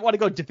 that's why I didn't want to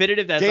go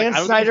definitive. That's like, Dan I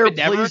don't think it's Snyder, been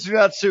never. please do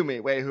not sue me.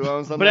 Wait, who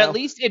owns them But now? at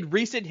least in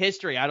recent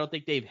history, I don't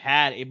think they've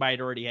had a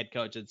minority head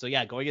coach. And so,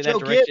 yeah, going in that Joe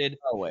direction,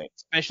 Gibbs.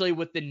 especially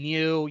with the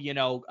new,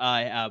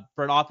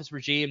 front office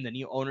regime, the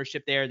new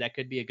ownership there, that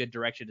could be a good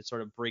direction to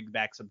sort of bring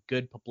back some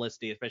good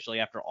publicity, especially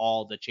after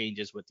all the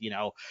changes with,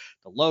 the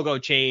logo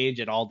change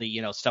and all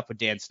the, stuff with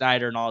Dan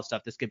Snyder and all that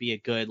stuff. This could be a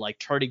good, like,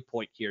 turning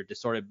point here to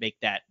sort of make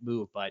that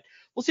move. But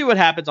we'll see what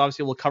happens.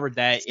 Obviously, we'll cover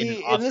that in an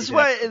offseason. This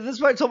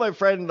is what I told my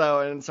friend,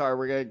 though, and sorry,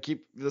 we're going to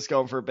keep this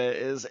going for a bit,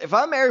 is if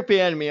I'm Eric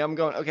Bieniemy, I'm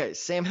going, okay,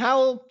 Sam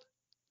Howell,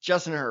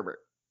 Justin Herbert.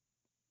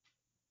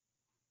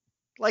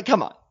 Like,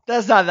 come on.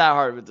 That's not that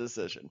hard of a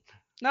decision.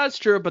 No, it's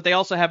true, but they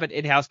also have an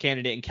in-house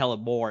candidate in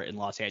Kellen Moore in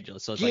Los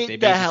Angeles. So it's Get like they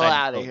the hell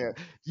out of here.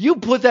 You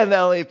put that in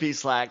the LAP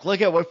Slack. Look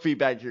at what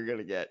feedback you're going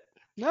to get.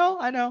 No,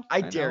 I know.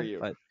 I dare you.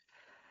 But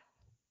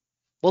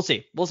we'll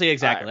see. We'll see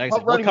exactly. Right. Like I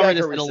said, we'll cover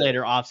this in a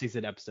later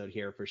offseason episode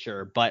here for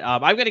sure. But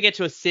I'm going to get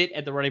to a sit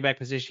at the running back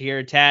position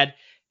here. Tad,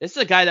 this is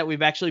a guy that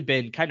we've actually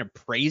been kind of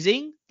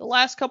praising the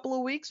last couple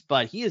of weeks,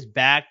 but he is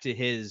back to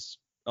his,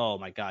 oh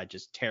my God,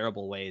 just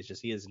terrible ways.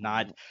 Just he is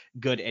not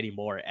good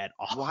anymore at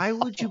all. Why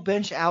would you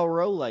bench Al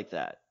Rowe like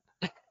that?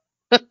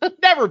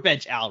 Never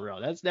bench Al Rowe.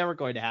 That's never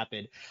going to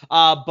happen.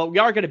 But we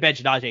are going to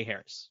bench Najee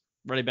Harris,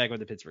 running back with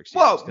the Pittsburgh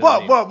Steelers.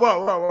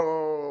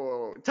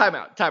 Whoa. Time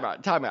out.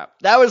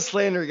 That was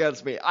slander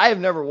against me. I have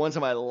never once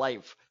in my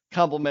life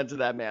complimented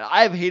that man.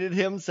 I have hated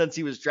him since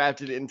he was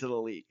drafted into the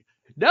league.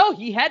 No,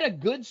 he had a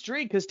good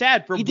streak because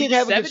Tad, from week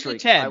 7 to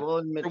 10, I will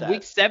admit from that.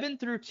 week 7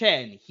 through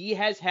 10, he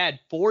has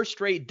had 4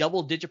 straight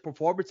double-digit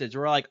performances.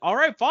 We're like, all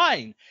right,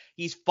 fine.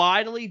 He's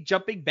finally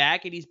jumping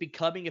back and he's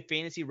becoming a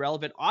fantasy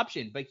relevant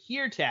option. But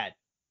here, Tad,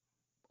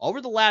 over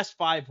the last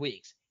 5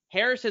 weeks,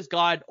 Harris has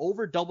gone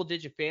over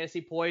double-digit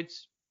fantasy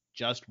points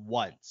just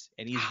once.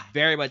 And he's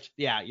very much,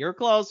 you're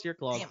close,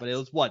 but it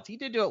was once. He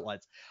did do it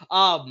once.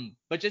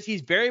 But just he's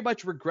very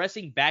much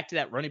regressing back to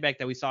that running back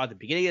that we saw at the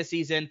beginning of the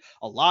season.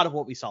 A lot of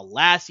what we saw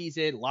last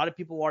season. A lot of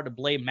people wanted to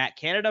blame Matt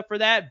Canada for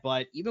that,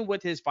 but even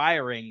with his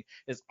firing,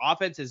 his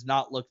offense has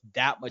not looked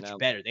that much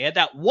better. They had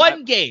that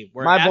one game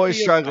where my boy's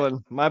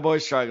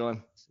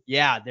struggling.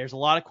 Yeah, there's a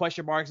lot of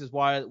question marks as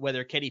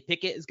whether Kenny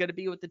Pickett is going to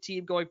be with the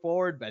team going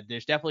forward, but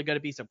there's definitely going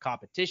to be some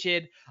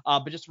competition.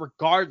 But just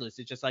regardless,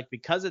 it's just like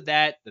because of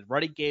that, the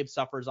running game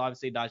suffers.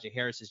 Obviously, Najee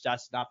Harris has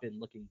just not been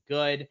looking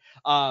good.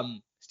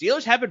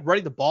 Steelers have been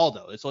running the ball,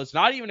 though. So it's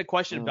not even a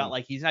question about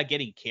like he's not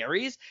getting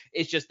carries.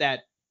 It's just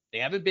that they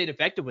haven't been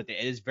effective with it.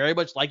 It is very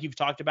much like you've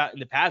talked about in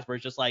the past, where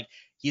it's just like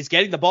he's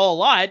getting the ball a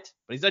lot,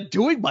 but he's not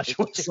doing much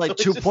with it. It's like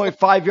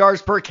 2.5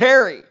 yards per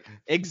carry.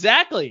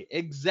 Exactly.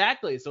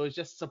 So it's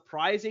just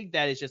surprising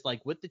that it's just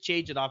like with the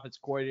change in offense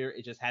coordinator,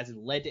 it just hasn't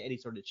led to any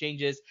sort of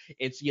changes.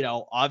 It's,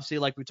 obviously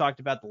like we talked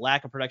about the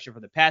lack of production for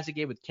the passing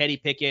game with Kenny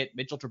Pickett,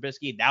 Mitchell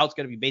Trubisky. Now it's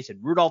going to be Mason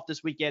Rudolph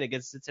this weekend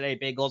against the Cincinnati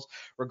Bengals.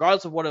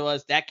 Regardless of what it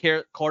was, that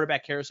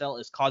quarterback carousel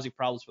is causing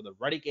problems for the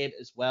running game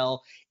as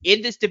well.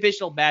 In this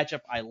divisional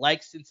matchup, I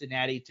like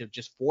Cincinnati to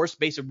just force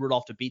Mason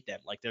Rudolph to beat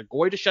them. Like they're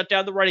going to shut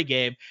down the running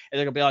game and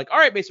they're going to be like, all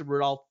right, Mason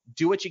Rudolph,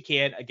 do what you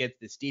can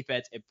against this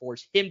defense and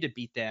force him to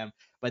beat them.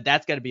 But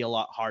that's going to be a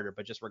lot harder.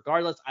 But just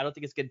regardless, I don't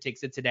think it's going to take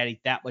Cincinnati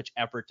that much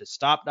effort to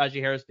stop Najee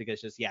Harris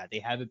because they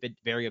haven't been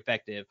very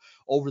effective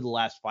over the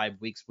last 5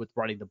 weeks with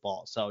running the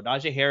ball. So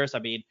Najee Harris, I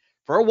mean,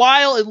 for a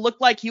while, it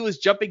looked like he was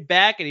jumping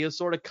back and he was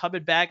sort of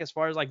coming back as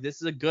far as like,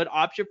 this is a good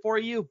option for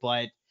you.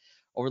 But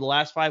over the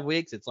last 5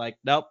 weeks, it's like,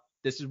 nope,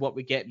 this is what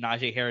we get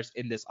Najee Harris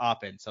in this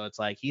offense. So it's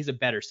like, he's a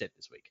better sit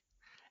this week.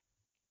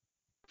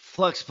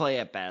 Flex play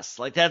at best.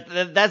 Like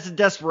that's a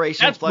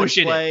desperation. That's flex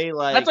play.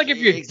 Like that's like if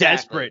you're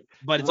desperate,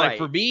 but it's like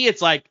for me,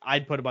 it's like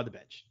I'd put him on the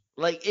bench.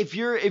 Like if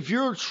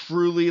you're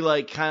truly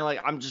like kind of like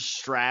I'm just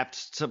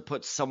strapped to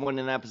put someone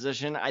in that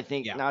position, I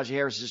think Najee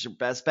Harris is your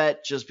best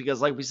bet just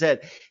because like we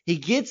said, he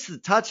gets the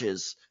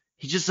touches,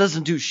 he just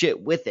doesn't do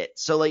shit with it.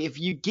 So like if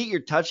you get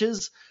your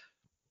touches,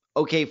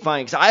 okay,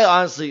 fine. Because I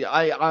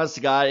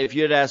honestly God, if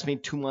you had asked me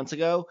 2 months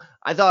ago,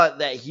 I thought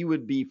that he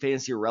would be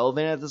fantasy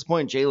irrelevant at this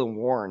point. Jaylen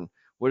Warren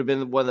would have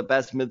been one of the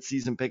best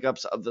midseason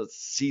pickups of the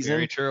season.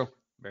 Very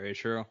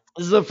true.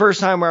 This is the first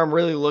time where I'm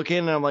really looking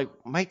and I'm like,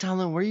 Mike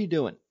Tomlin, what are you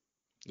doing?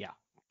 Yeah.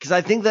 Because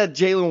I think that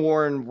Jaylen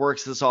Warren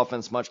works this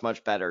offense much,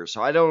 much better.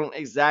 So I don't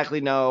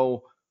exactly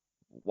know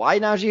why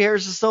Najee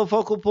Harris is still a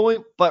focal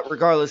point, but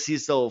regardless,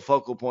 he's still a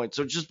focal point.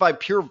 So just by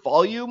pure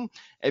volume,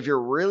 if you're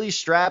really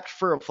strapped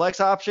for a flex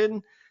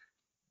option,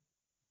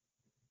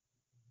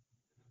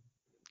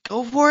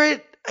 go for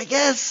it. I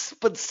guess,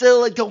 but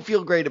still, I don't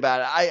feel great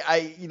about it.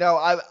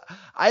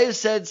 I have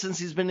said since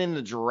he's been in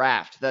the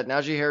draft that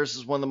Najee Harris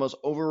is one of the most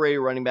overrated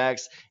running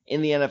backs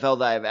in the NFL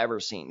that I've ever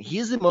seen.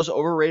 He's the most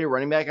overrated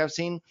running back I've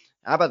seen.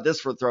 How about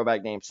this for a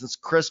throwback name? Since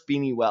Chris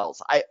Beanie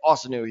Wells. I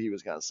also knew he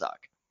was going to suck.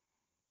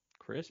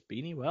 Chris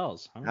Beanie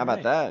Wells. How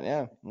about that?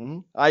 Yeah.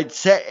 I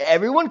said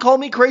everyone called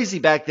me crazy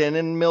back then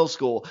in middle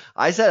school.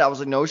 I was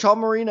like, no, Sean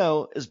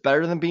Marino is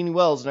better than Beanie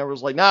Wells, and everyone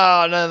was like,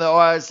 no, the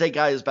Ohio State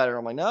guy is better.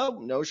 I'm like,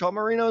 no, Sean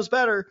Marino is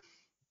better.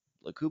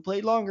 Look who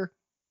played longer.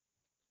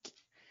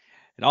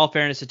 In all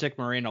fairness, it took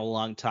Marino a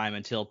long time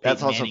until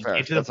Peyton Manning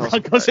came to the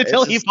Broncos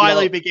until he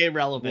finally became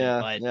relevant.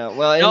 Yeah.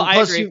 Well, and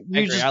plus you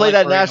just play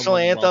that national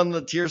anthem,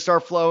 the tears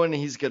start flowing, and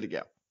he's good to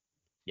go.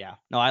 Yeah.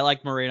 No, I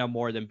like Moreno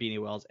more than Beanie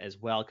Wells as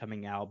well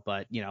coming out,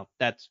 but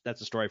that's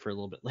a story for a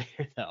little bit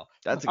later though.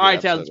 All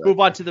right, Tad, let's move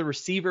on to the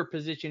receiver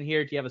position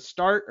here. Do you have a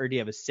start or do you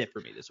have a sit for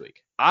me this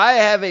week? I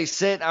have a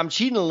sit. I'm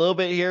cheating a little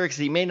bit here because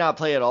he may not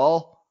play at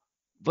all,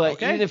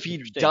 but even if he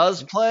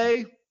does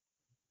play,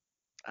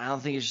 I don't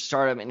think you should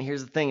start him. And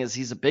here's the thing: is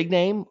he's a big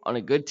name on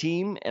a good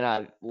team, and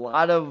a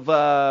lot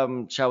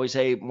of shall we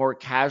say more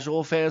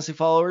casual fantasy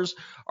followers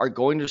are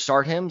going to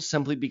start him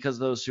simply because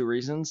of those two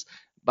reasons.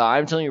 But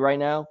I'm telling you right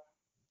now,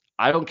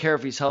 I don't care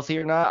if he's healthy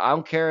or not. I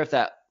don't care if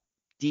that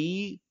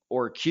D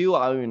or Q,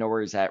 I don't even know where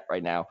he's at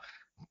right now,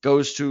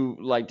 goes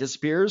to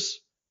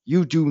disappears.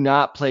 You do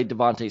not play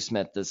Devontae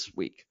Smith this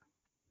week.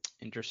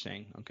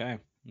 Interesting. Okay.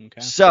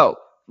 So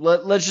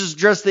let's just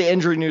address the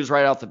injury news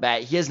right off the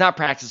bat. He has not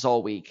practiced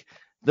all week.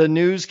 The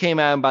news came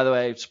out, and by the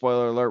way,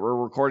 spoiler alert, we're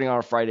recording on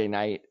a Friday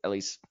night, at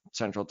least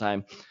Central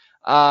Time.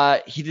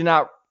 He did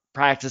not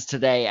practice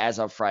today as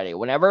of Friday.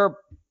 Whenever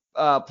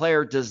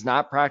player does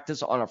not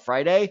practice on a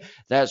Friday,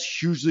 that's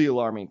hugely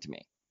alarming to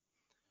me.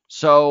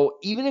 So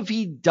even if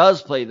he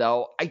does play,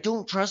 though, I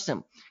don't trust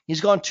him.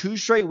 He's gone 2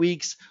 straight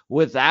weeks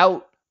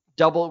without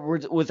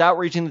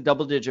reaching the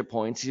double-digit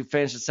points. He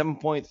finished at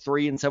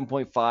 7.3 and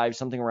 7.5,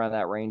 something around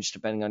that range,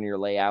 depending on your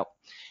layout.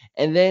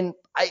 And then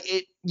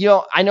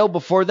I know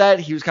before that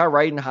he was kind of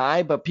riding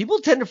high, but people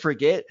tend to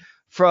forget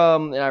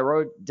and I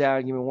wrote it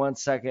down. Give me 1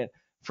 second.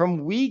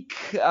 From week.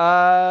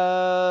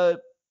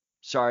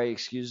 Sorry,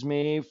 excuse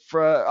me.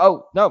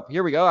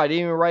 Here we go. I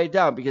didn't even write it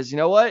down because you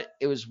know what?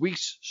 It was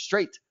weeks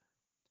straight.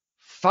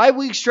 5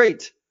 weeks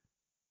straight.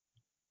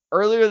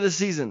 Earlier this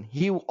season,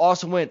 he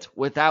also went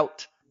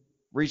without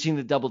reaching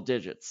the double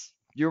digits.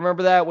 You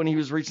remember that when he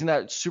was reaching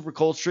that super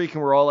cold streak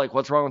and we're all like,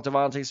 what's wrong with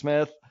Devontae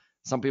Smith?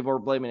 Some people were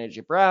blaming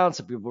AJ Brown.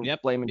 Some people were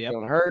blaming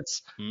Jalen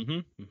Hurts.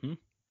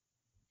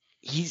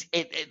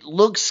 It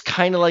looks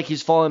kind of like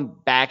he's falling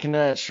back into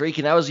that streak,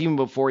 and that was even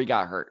before he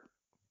got hurt.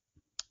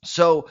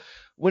 So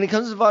when it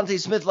comes to Devontae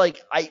Smith,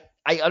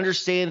 I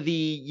understand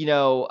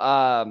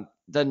the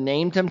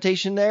name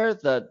temptation there,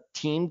 the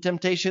team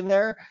temptation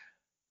there.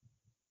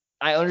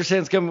 I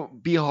understand it's going to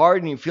be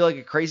hard and you feel like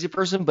a crazy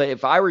person, but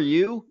if I were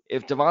you,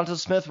 if Devonta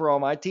Smith were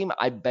on my team,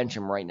 I'd bench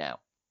him right now.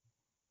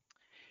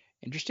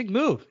 Interesting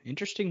move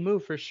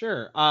for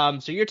sure.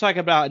 So you're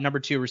talking about a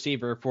number 2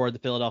 receiver for the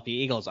Philadelphia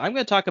Eagles. I'm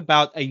going to talk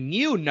about a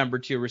new number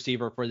 2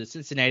 receiver for the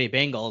Cincinnati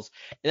Bengals.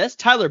 And that's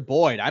Tyler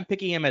Boyd. I'm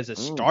picking him as a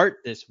start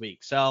this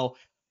week. So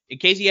in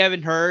case you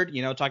haven't heard,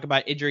 talk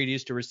about injury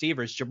news to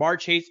receivers. Ja'Marr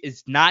Chase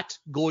is not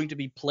going to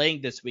be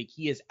playing this week.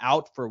 He is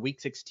out for week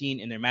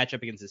 16 in their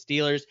matchup against the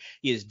Steelers.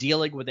 He is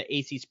dealing with an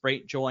AC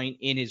sprain joint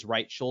in his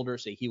right shoulder,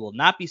 so he will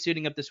not be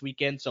suiting up this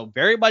weekend. So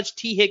very much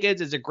T.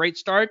 Higgins is a great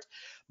start.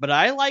 But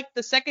I like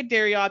the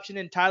secondary option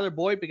in Tyler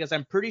Boyd because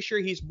I'm pretty sure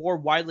he's more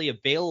widely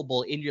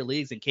available in your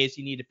leagues in case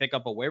you need to pick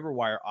up a waiver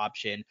wire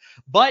option.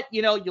 But,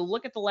 you'll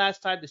look at the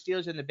last time the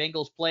Steelers and the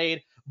Bengals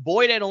played,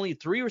 Boyd had only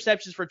 3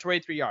 receptions for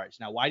 23 yards.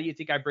 Now, why do you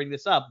think I bring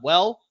this up?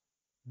 Well,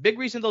 big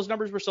reason those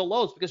numbers were so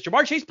low is because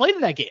Ja'Marr Chase played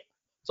in that game.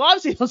 So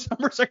obviously those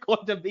numbers are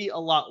going to be a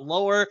lot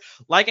lower.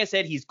 Like I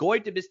said, he's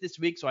going to miss this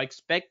week. So I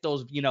expect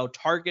those,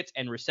 targets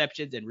and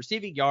receptions and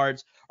receiving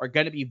yards are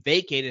going to be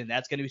vacated. And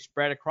that's going to be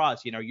spread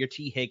across, your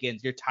T.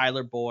 Higgins, your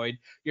Tyler Boyd,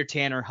 your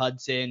Tanner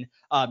Hudson,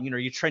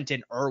 your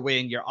Trenton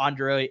Irwin, your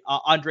Andre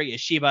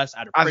Ishibas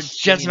out of Princeton. I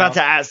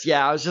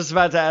was just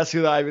about to ask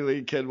who the Ivy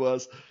League kid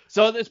was.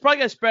 So it's probably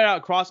going to spread out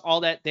across all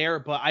that there,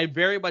 but I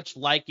very much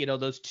like,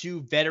 those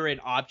 2 veteran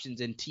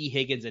options in T.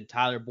 Higgins and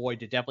Tyler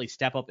Boyd to definitely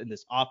step up in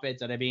this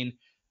offense. And I mean,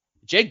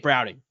 Jake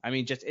Browning,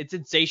 it's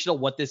sensational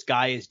what this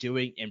guy is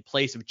doing in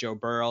place of Joe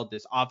Burrow.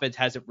 This offense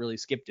hasn't really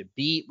skipped a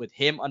beat with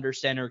him under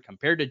center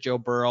compared to Joe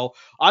Burrow.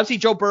 Obviously,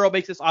 Joe Burrow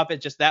makes this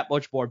offense just that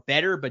much more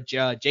better, but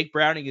Jake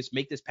Browning is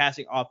make this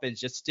passing offense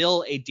just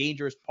still a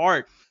dangerous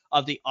part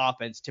of the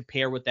offense to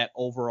pair with that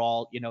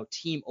overall,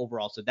 team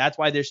overall. So that's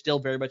why they're still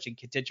very much in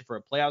contention for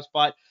a playoff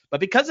spot. But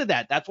because of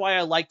that, that's why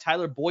I like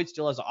Tyler Boyd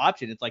still as an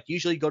option. It's like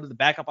usually go to the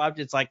backup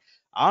option. It's like,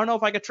 I don't know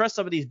if I could trust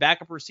some of these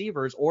backup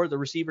receivers or the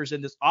receivers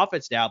in this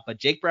offense now, but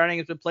Jake Browning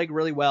has been playing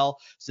really well.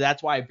 So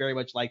that's why I very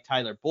much like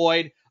Tyler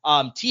Boyd.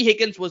 T.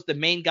 Higgins was the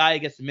main guy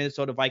against the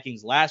Minnesota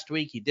Vikings last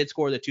week. He did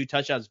score the 2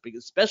 touchdowns,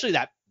 especially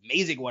that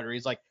amazing one where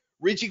he's like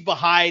reaching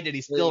behind and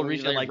he's still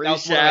reaching. Like that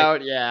was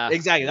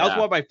exactly. That was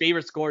one of my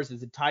favorite scores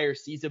this entire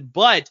season.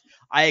 But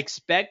I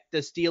expect the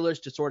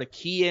Steelers to sort of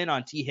key in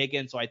on T.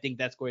 Higgins, so I think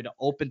that's going to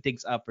open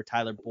things up for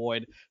Tyler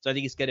Boyd. So I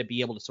think he's going to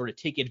be able to sort of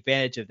take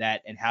advantage of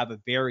that and have a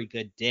very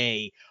good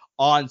day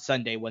on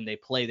Sunday when they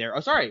play there.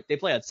 Oh, sorry, they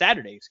play on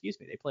Saturday. Excuse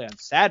me, they play on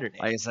Saturday.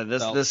 Like I said,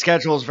 the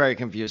schedule is very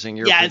confusing.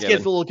 It gets a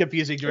little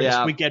confusing during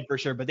this weekend for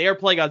sure. But they are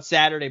playing on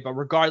Saturday. But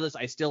regardless,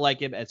 I still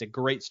like him as a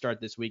great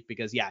start this week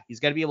because he's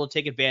going to be able to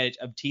take advantage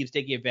of teams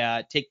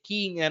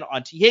keying in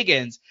on T.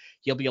 Higgins.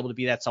 He'll be able to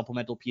be that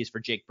supplemental piece for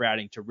Jake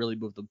Browning to really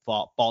move the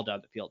ball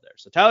down the field there.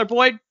 So Tyler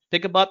Boyd,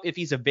 pick him up if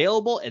he's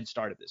available and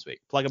start him this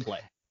week. Plug and play.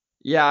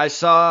 Yeah, I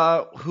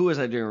saw, who was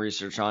I doing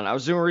research on? I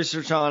was doing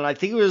research on, I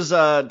think it was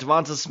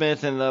Devonta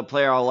Smith and the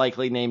player I'll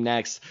likely name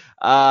next.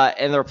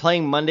 And they're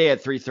playing Monday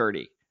at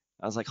 3:30.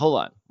 I was like, hold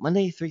on,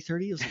 Monday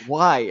 3:30? I was like,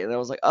 why? And I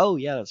was like, oh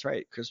yeah, that's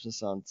right,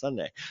 Christmas on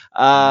Sunday.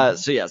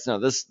 So yes, no,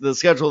 the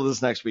schedule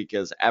this next week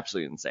is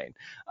absolutely insane.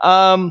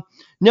 No,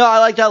 I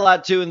like that a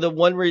lot too. And the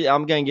one reason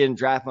I'm going to get in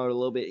draft mode a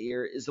little bit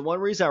here is the one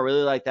reason I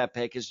really like that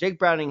pick is Jake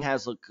Browning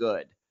has looked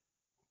good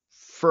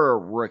for a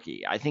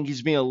rookie. I think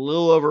he's being a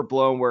little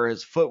overblown where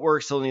his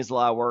footwork still needs a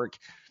lot of work.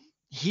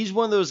 He's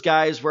one of those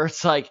guys where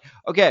it's like,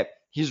 okay,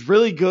 he's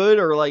really good,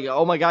 or like,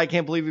 oh my God, I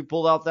can't believe he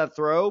pulled off that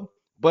throw.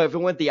 But if it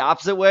went the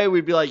opposite way,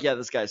 we'd be like, yeah,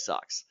 this guy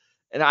sucks.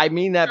 And I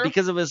mean that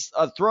because of a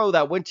throw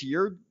that went to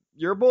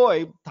your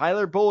boy,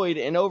 Tyler Boyd,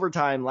 in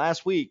overtime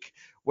last week,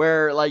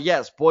 where like,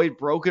 yes, Boyd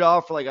broke it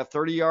off for like a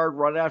 30-yard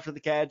run after the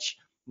catch.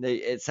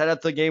 It set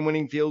up the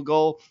game-winning field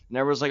goal, and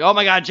everyone's like, oh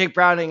my God, Jake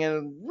Browning.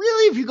 And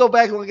really, if you go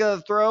back and look at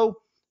the throw,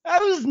 that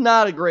was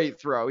not a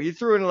great throw. He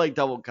threw into like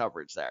double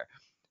coverage there.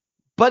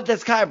 But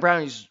that's kind of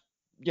Browning's,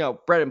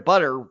 bread and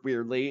butter,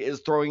 weirdly, is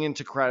throwing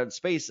into crowded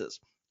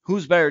spaces.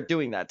 Who's better at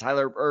doing that?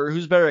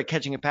 Who's better at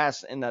catching a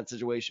pass in that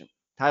situation?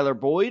 Tyler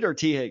Boyd or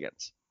T.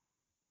 Higgins?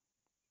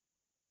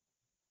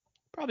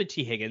 Probably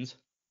T. Higgins.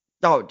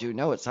 Oh, dude,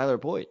 no, it's Tyler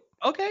Boyd.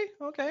 Okay.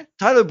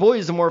 Tyler Boyd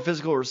is a more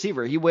physical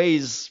receiver. He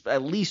weighs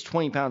at least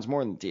 20 pounds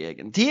more than T.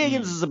 Higgins. T.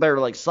 Higgins is a better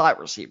like slot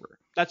receiver.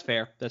 That's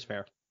fair.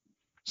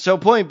 So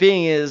point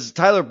being is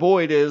Tyler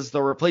Boyd is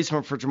the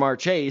replacement for Jamar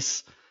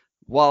Chase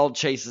while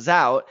Chase is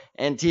out,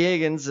 and T.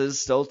 Higgins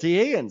is still T.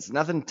 Higgins.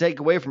 Nothing to take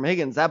away from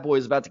Higgins. That boy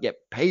is about to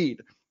get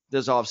paid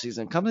this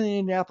offseason. Coming to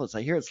Indianapolis,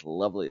 I hear it's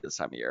lovely this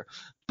time of year.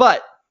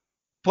 But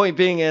point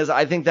being is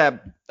I think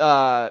that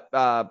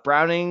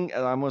Browning, I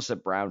almost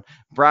said Brown.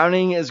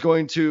 Browning is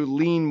going to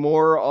lean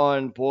more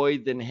on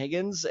Boyd than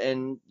Higgins.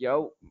 And,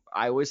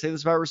 I always say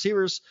this about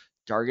receivers.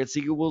 Targets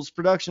equals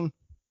production.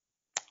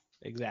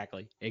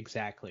 Exactly.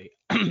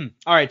 All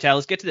right, Chad,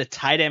 let's get to the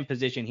tight end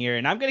position here.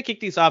 And I'm going to kick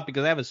these off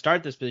because I haven't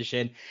started this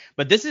position.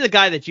 But this is a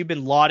guy that you've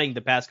been lauding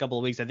the past couple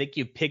of weeks. I think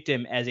you picked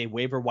him as a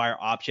waiver wire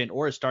option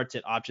or a start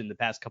sit option the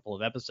past couple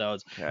of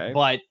episodes. Okay.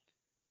 But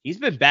he's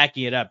been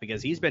backing it up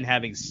because he's been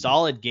having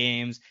solid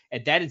games.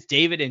 And that is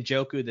David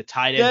Njoku, the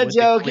tight end.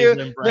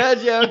 Njoku.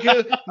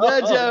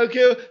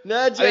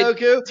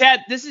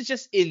 Chad, this is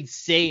just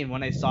insane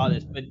when I saw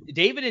this. But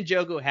David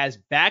Njoku has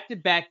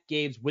back-to-back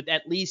games with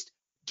at least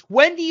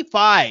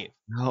 25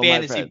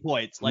 fantasy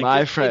points. Like,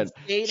 my friend,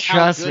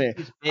 trust me,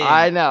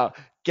 I know.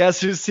 Guess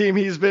whose team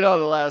he's been on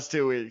the last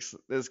 2 weeks?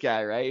 This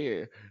guy right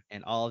here.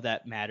 And all of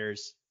that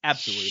matters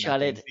absolutely.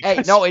 Shut it.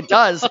 Hey, no, it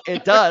does.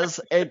 It does,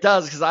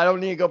 because I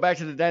don't need to go back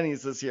to the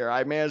Denny's this year.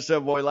 I managed to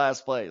avoid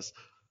last place.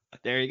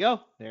 There you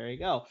go.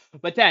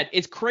 But Dad,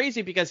 it's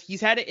crazy because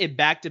he's had it in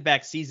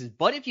back-to-back seasons.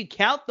 But if you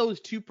count those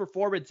two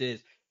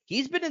performances,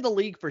 he's been in the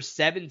league for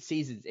 7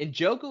 seasons. And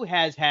Njoku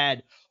has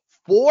had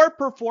 4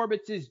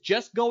 performances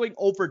just going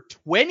over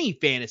 20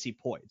 fantasy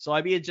points. So,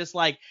 I mean, it's just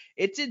like,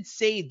 it's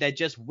insane that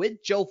just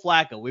with Joe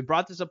Flacco, we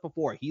brought this up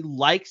before, he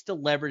likes to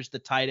leverage the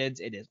tight ends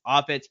in his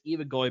offense,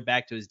 even going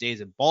back to his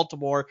days in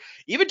Baltimore,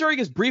 even during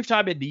his brief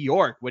time in New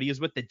York when he was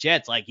with the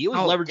Jets. Like, he was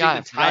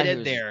leveraging the tight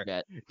end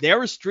there. There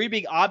were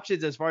streaming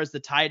options as far as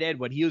the tight end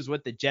when he was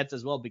with the Jets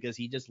as well, because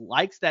he just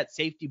likes that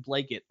safety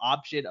blanket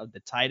option of the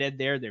tight end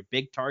there. They're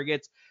big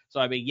targets. So,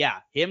 I mean,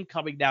 him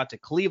coming down to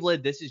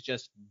Cleveland, this is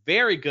just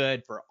very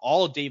good for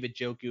all David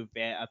Njoku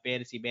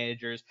fantasy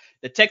managers.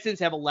 The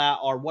Texans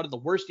are one of the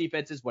worst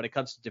defenses when it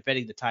comes to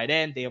defending the tight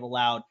end. They have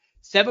allowed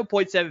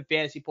 7.7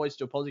 fantasy points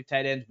to opposing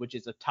tight ends, which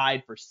is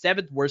tied for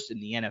 7th worst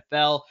in the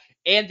NFL.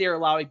 And they're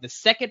allowing the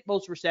 2nd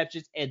most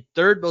receptions and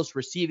 3rd most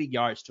receiving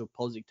yards to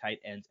opposing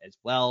tight ends as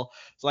well.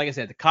 So like I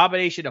said, the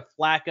combination of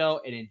Flacco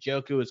and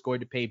Njoku is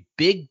going to pay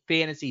big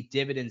fantasy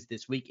dividends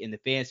this week in the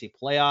fantasy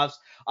playoffs.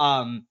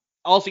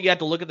 Also, you have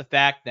to look at the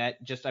fact that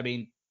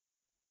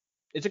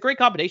it's a great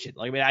combination.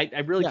 Like, I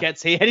really can't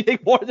say anything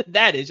more than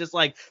that. It's just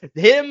like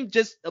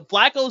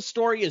Flacco's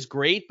story is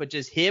great, but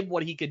just him,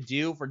 what he could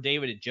do for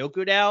David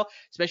Njoku now,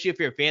 especially if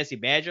you're a fantasy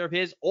manager of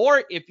his,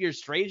 or if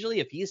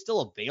he's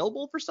still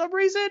available for some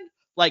reason,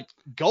 like,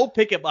 go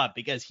pick him up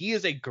because he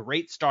is a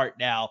great start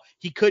now.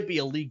 He could be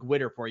a league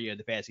winner for you in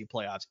the fantasy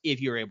playoffs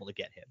if you're able to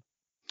get him.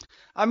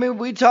 I mean,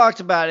 we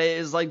talked about it.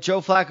 Is like Joe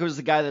Flacco is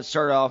the guy that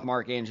started off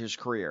Mark Andrews'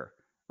 career.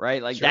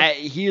 right? Like that,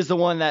 he is the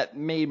one that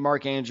made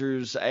Mark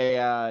Andrews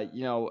a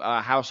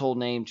household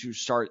name to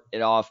start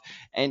it off.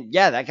 And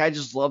yeah, that guy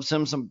just loves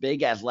him some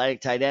big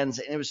athletic tight ends.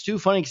 And it was too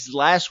funny because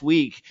last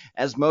week,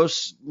 as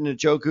most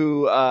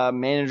Njoku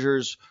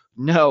managers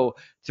know,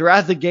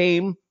 throughout the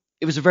game,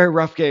 it was a very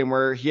rough game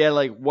where he had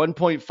like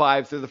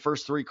 1.5 through the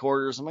first 3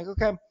 quarters. I'm like,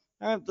 okay, all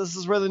right, this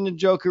is where the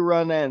Njoku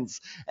run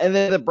ends. And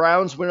then the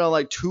Browns went on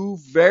like 2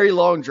 very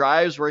long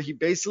drives where he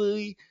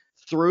basically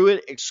threw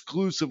it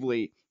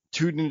exclusively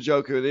to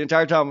Njoku. The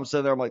entire time I'm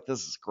sitting there, I'm like,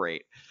 this is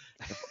great.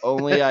 If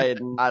only I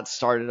had not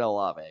started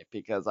Olave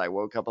because I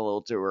woke up a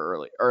little too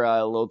early or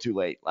a little too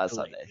late last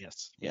Sunday.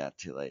 Yes. Yeah,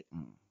 too late.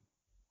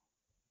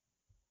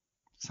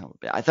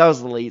 I thought it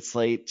was a late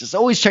slate. Just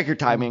always check your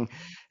timing.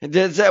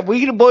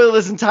 We can boil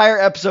this entire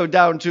episode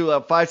down to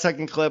a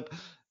 5-second clip.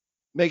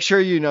 Make sure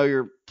you know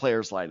your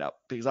players line up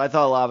because I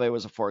thought Olave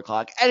was a 4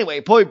 o'clock. Anyway,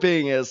 point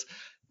being is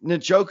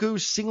Njoku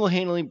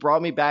single-handedly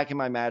brought me back in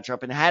my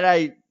matchup. And had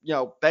I,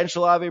 benched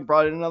Olave and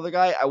brought in another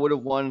guy, I would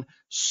have won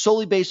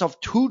solely based off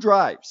 2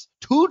 drives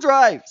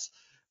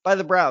by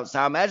the Browns.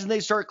 Now imagine they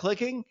start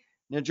clicking.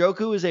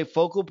 Njoku is a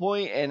focal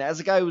point, and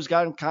as a guy who's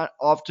gotten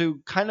off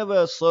to kind of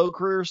a slow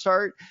career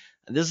start,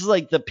 this is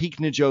like the peak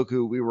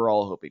Njoku we were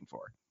all hoping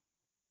for.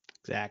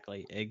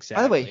 Exactly.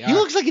 By the way, he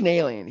looks like an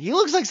alien. He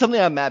looks like something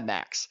on Mad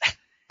Max.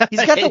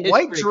 He's got the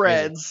white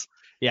dreads.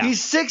 Yeah.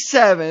 He's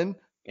 6'7".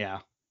 Yeah.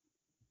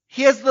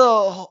 He has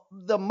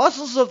the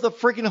muscles of the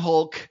freaking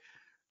Hulk.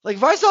 Like,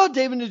 if I saw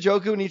David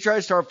Njoku and he tried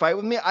to start a fight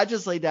with me, I'd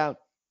just lay down.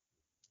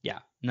 Yeah.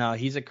 No,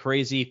 he's a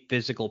crazy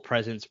physical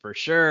presence for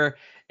sure.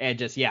 And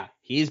just,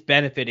 he's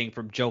benefiting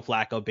from Joe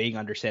Flacco being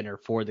under center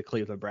for the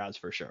Cleveland Browns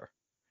for sure.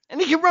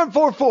 And he can run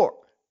 4-4.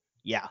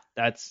 Yeah,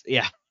 that's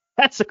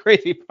the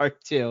crazy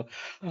part too.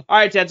 All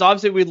right, Ted. So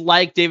obviously we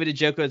like David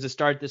Njoku as a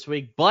start this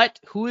week, but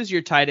who is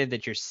your tight end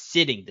that you're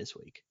sitting this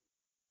week?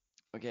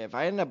 Okay, if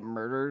I end up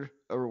murdered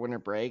over winter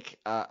break,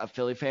 a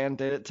Philly fan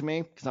did it to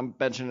me because I'm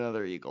benching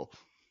another Eagle,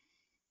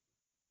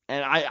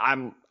 and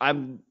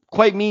I'm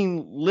quite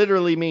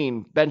literally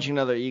mean benching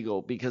another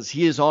Eagle because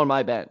he is on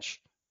my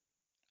bench.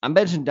 I'm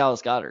benching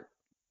Dallas Goedert.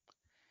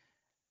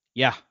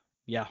 Yeah.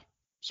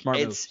 Smart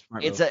move.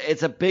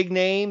 It's a big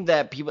name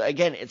that people,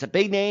 again, it's a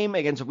big name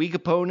against a weak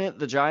opponent,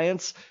 the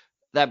Giants,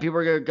 that people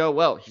are going to go,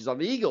 well, he's on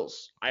the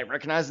Eagles. I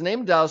recognize the name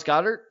of Dallas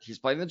Goedert. He's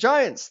playing the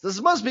Giants.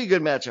 This must be a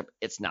good matchup.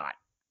 It's not.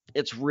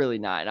 It's really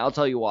not. And I'll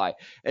tell you why.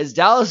 As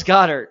Dallas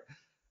Goedert,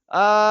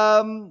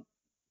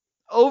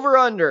 over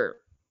under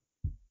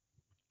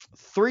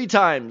 3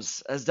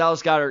 times has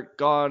Dallas Goedert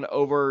gone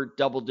over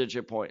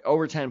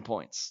over 10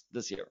 points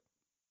this year.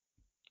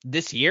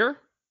 This year?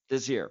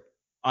 This year.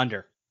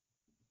 Under.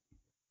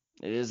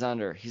 It is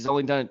under. He's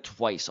only done it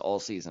twice all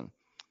season.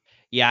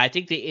 Yeah, I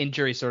think the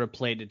injury sort of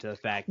played into the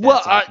fact.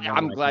 Well,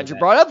 I'm glad you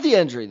brought up the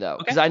injury, though,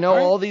 because I know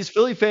all these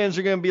Philly fans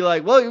are going to be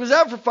like, well, he was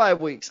out for 5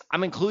 weeks.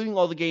 I'm including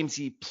all the games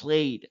he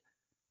played.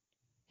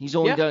 He's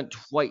only done it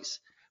twice.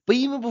 But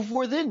even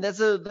before then, that's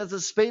a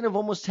span of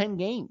almost 10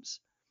 games.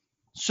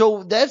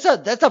 So that's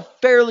a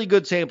fairly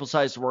good sample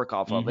size to work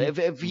off of.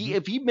 If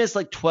he missed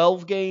like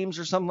 12 games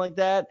or something like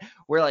that,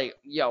 where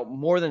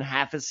more than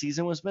half his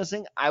season was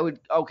missing, I would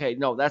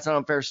no, that's not an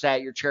unfair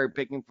stat. You're cherry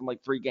picking from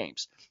like 3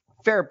 games.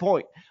 Fair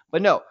point.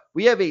 But no,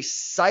 we have a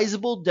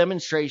sizable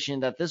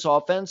demonstration that this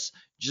offense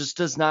just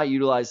does not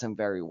utilize him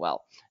very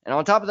well. And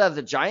on top of that,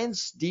 the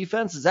Giants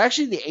defense is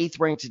actually the 8th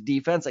ranked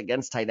defense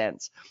against tight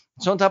ends.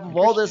 So on top of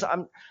all this,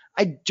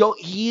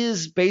 he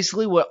is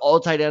basically what all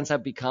tight ends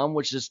have become,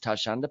 which is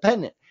touchdown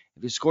dependent.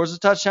 If he scores a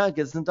touchdown,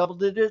 gets in double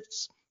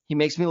digits, he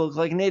makes me look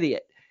like an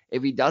idiot.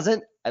 If he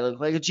doesn't, I look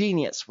like a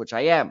genius, which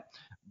I am.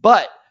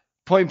 But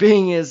point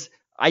being is,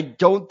 I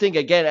don't think,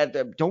 again,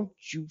 don't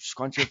you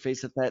scrunch your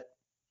face at that.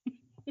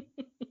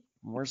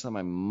 Worse than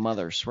my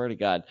mother, swear to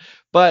God.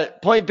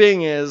 But point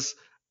being is,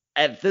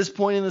 at this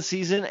point in the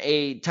season,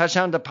 a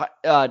touchdown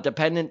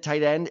dependent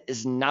tight end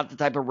is not the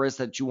type of risk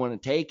that you want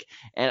to take.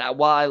 And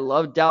while I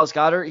love Dallas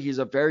Goedert, he's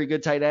a very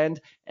good tight end.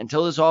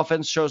 Until this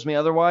offense shows me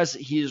otherwise,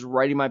 he is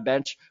riding my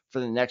bench for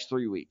the next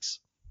 3 weeks.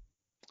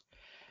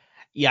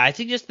 Yeah, I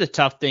think just the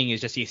tough thing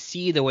is just you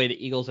see the way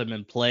the Eagles have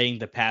been playing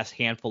the past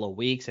handful of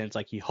weeks, and it's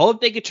like you hope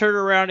they could turn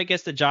around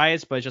against the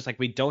Giants, but it's just like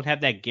we don't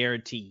have that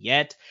guarantee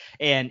yet.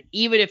 And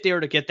even if they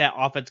were to get that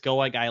offense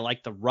going, I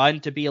like the run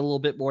to be a little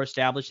bit more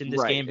established in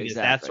this game because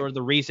that's sort of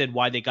the reason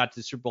why they got to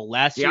the Super Bowl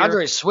last year.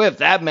 DeAndre Swift,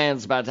 that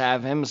man's about to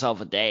have himself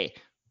a day.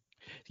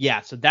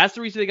 Yeah, so that's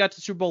the reason they got to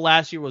the Super Bowl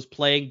last year was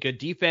playing good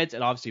defense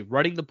and obviously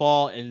running the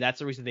ball, and that's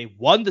the reason they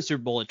won the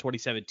Super Bowl in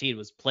 2017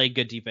 was playing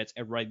good defense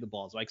and running the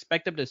ball. So I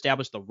expect them to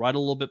establish the run a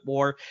little bit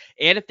more,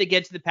 and if they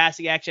get to the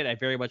passing action, I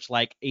very much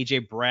like A.J.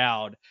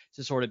 Brown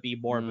to sort of be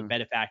more of a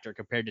benefactor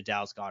compared to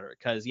Dallas Goedert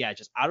because,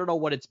 I don't know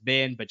what it's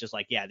been, but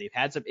they've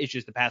had some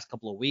issues the past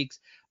couple of weeks,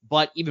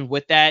 but even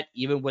with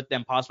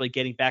them possibly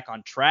getting back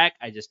on track,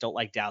 I just don't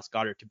like Dallas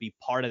Goedert to be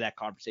part of that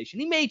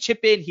conversation. He may chip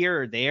in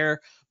here or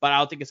there, but I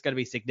don't think it's going to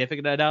be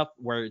significant enough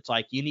where it's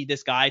like you need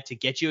this guy to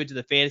get you into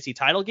the fantasy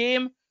title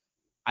game.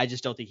 I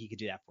just don't think he could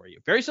do that for you.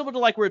 Very similar to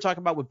like we were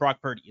talking about with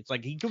Brock Purdy. It's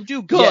like he can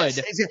do good,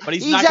 but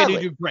he's not going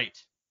to do great.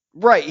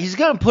 Right. He's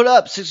going to put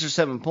up 6 or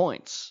 7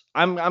 points.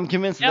 I'm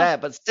convinced of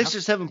that. But 6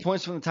 or 7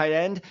 points from the tight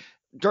end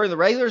during the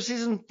regular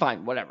season,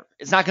 fine, whatever.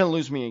 It's not going to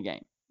lose me a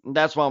game.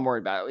 That's what I'm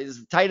worried about. Is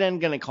the tight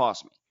end going to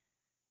cost me?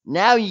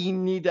 Now you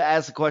need to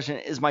ask the question,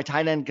 is my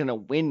tight end going to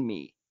win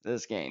me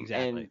this game?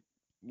 Exactly. And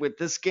with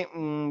this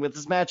game, with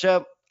this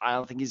matchup, I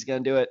don't think he's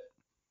going to do it.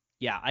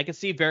 Yeah, I can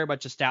see very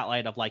much a stat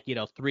line of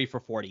 3 for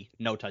 40,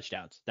 no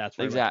touchdowns. That's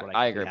exactly what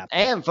I agree.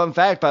 And fun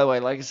fact, by the way,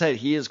 like I said,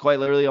 he is quite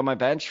literally on my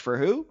bench for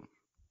who?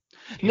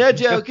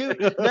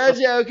 Njoku.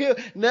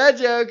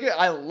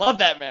 I love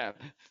that man.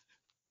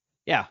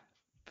 Yeah.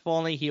 If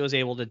only he was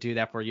able to do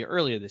that for you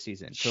earlier this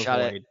season.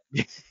 Shut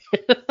it.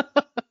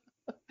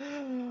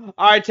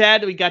 All right,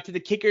 Tad, we got to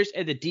the kickers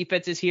and the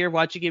defenses here.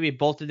 Why don't you give me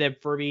both of them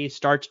for me,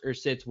 starts or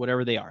sits,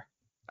 whatever they are.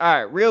 All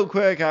right, real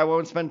quick, I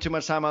won't spend too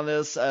much time on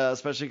this,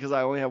 especially because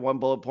I only have one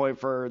bullet point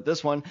for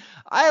this one.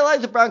 I like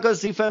the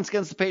Broncos defense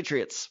against the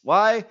Patriots.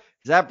 Why?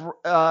 Because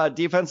that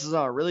defense is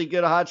on a really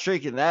good hot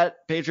streak, and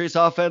that Patriots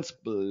offense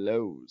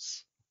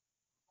blows.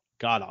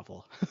 God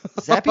awful.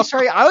 Zappy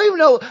starting? I don't even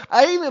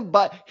know.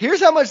 But here's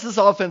how much this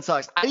offense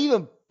sucks. I didn't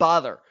even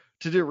bother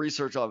to do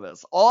research on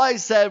this. All I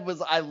said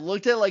was I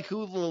looked at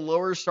who the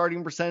lower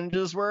starting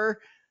percentages were.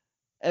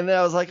 And then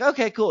I was like,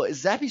 okay, cool.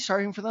 Is Zappy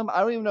starting for them?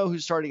 I don't even know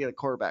who's starting at a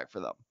quarterback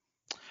for them.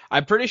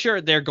 I'm pretty sure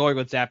they're going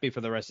with Zappy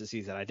for the rest of the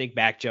season. I think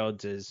Mac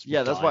Jones is.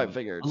 Yeah, that's what I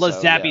figured.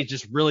 Unless Zappy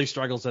just really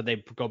struggles, then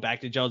they go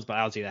back to Jones, but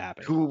I don't see that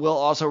happening. Who will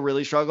also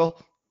really struggle?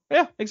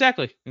 Yeah,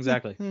 exactly.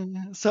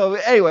 So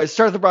anyway,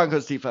 start the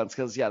Broncos defense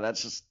because,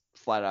 that's just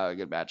flat out a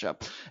good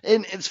matchup.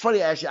 And it's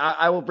funny, actually,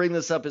 I will bring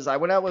this up is I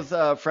went out with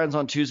friends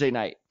on Tuesday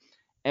night,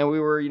 and we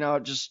were,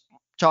 just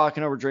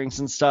talking over drinks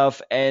and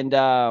stuff, and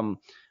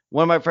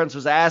one of my friends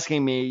was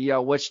asking me,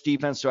 which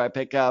defense do I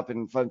pick up?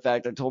 And fun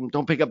fact, I told him,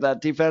 don't pick up that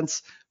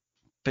defense.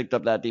 Picked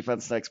up that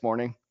defense next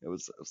morning. It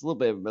was a little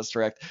bit of a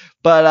misdirect.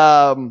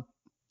 But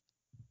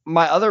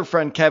my other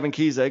friend, Kevin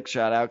Kiesick,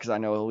 shout out because I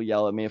know he'll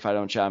yell at me if I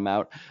don't shout him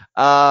out.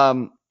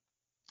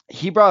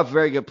 He brought up a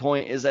very good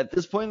point, is at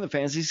this point in the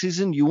fantasy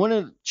season, you want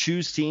to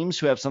choose teams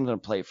who have something to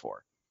play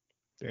for.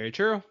 Very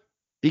true.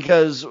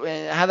 Because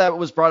how that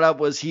was brought up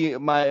was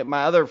my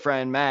other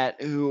friend,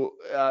 Matt, who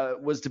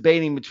was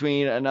debating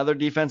between another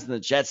defense and the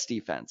Jets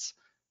defense.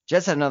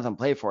 Jets have nothing to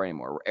play for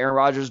anymore. Aaron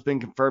Rodgers has been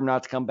confirmed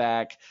not to come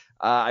back.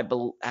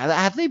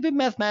 Have they been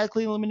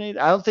mathematically eliminated?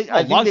 I don't think.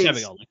 A long time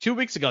ago. 2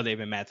 weeks ago, they've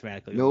been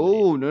mathematically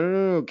eliminated.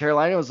 No.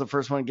 Carolina was the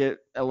first one to get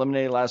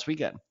eliminated last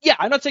weekend. Yeah,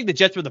 I'm not saying the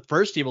Jets were the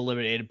first team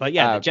eliminated, but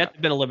the Jets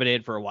have been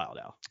eliminated for a while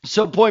now.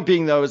 So point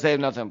being, though, is they have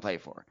nothing to play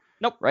for.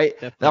 Nope. Right?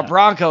 The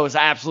Broncos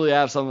absolutely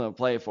have something to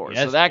play for.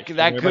 Yes, so that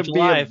could be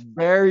a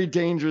very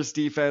dangerous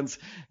defense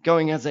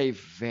going against a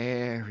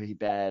very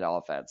bad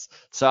offense.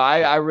 So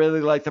I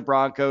really like the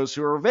Broncos,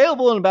 who are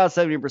available in about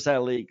 70%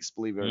 of leagues,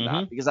 believe it or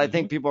not, because I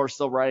think people are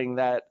still riding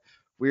that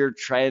weird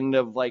trend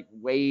of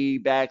way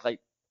back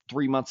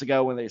 3 months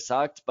ago when they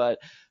sucked. But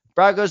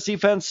Broncos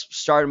defense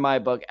started my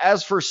book.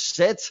 As for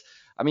sit,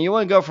 I mean, you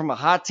want to go from a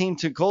hot team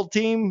to a cold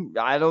team.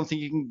 I don't think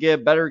you can get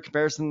a better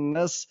comparison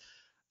than this.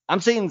 I'm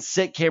saying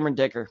sit Cameron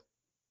Dicker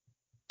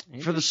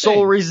for the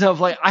sole reason of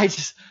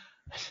what's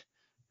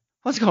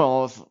going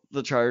on with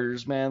the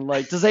Chargers, man?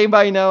 Does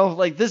anybody know?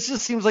 This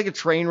just seems like a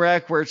train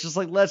wreck where it's just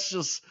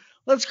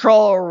let's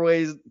crawl our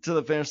way to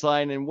the finish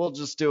line and we'll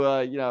just do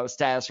a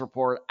status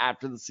report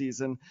after the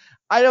season.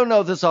 I don't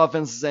know if this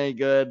offense is any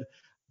good.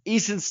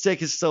 Easton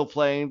Stick is still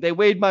playing. They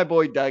waived my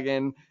boy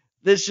Duggan.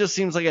 This just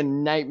seems like a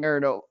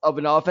nightmare of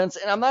an offense,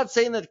 and I'm not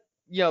saying that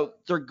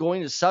they're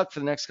going to suck for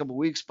the next couple of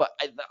weeks, but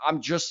I'm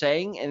just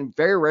saying, and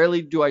very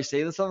rarely do I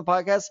say this on the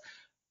podcast,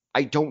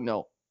 I don't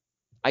know.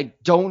 I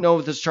don't know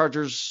if this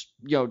Chargers,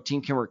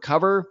 team can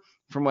recover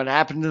from what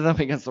happened to them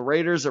against the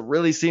Raiders. It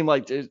really seemed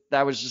like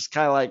that was just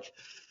kind of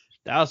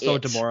that was so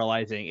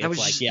demoralizing.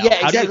 It's exactly.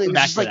 How do you come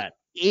back for that?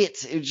 It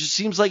just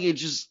seems like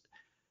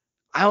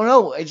I don't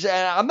know.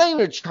 I'm not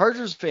even a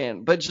Chargers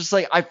fan, but just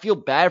I feel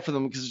bad for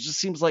them because it just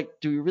seems like,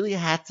 do we really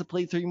have to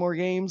play 3 more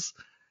games?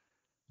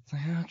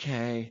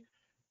 Okay.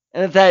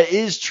 And if that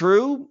is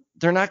true,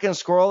 they're not going to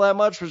score all that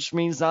much, which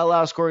means not a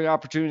lot of scoring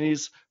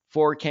opportunities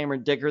for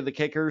Cameron Dicker, the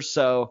kicker.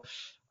 So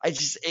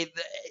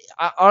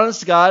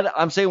honest to God,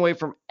 I'm staying away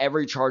from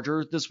every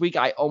Charger this week.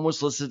 I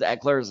almost listed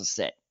Eckler as a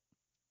sit.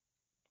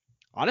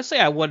 Honestly,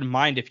 I wouldn't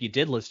mind if you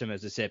did list him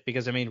as a sit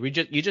because, I mean,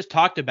 you just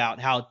talked about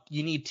how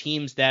you need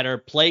teams that are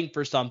playing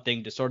for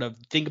something to sort of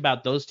think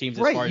about those teams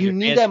as far as you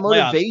need that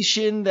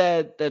motivation,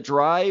 that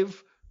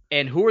drive.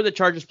 And who are the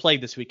Chargers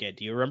playing this weekend?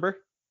 Do you remember?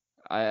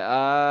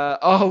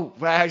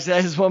 Actually,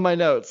 that is one of my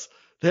notes.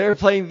 They're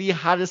playing the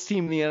hottest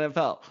team in the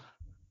NFL.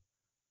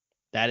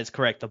 That is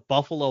correct. The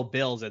Buffalo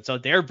Bills. And so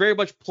they're very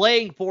much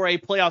playing for a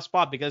playoff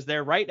spot because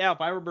they're right now, if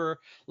I remember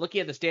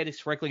looking at the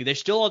standings correctly, they're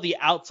still on the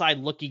outside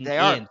looking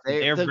in.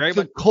 They're very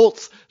much.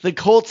 The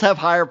Colts have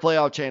higher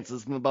playoff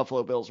chances than the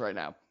Buffalo Bills right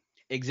now.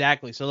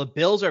 Exactly. So the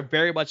Bills are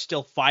very much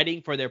still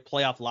fighting for their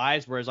playoff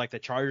lives, whereas like the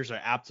Chargers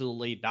are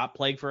absolutely not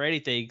playing for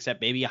anything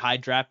except maybe a high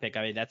draft pick.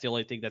 I mean, that's the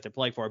only thing that they're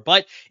playing for.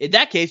 But in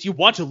that case, you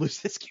want to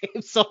lose this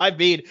game. So I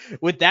mean,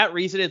 with that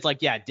reason, it's like,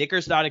 yeah,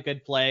 Dicker's not a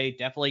good play.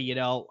 Definitely,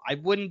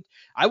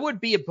 I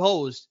would be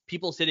opposed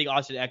people sitting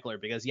Austin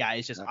Eckler because yeah,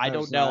 it's just I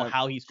don't know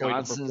how he's going to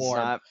Johnson's perform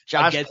not.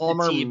 Josh against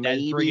Palmer, the team that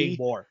is bringing maybe.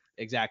 more.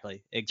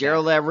 Exactly.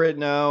 Gerald Everett,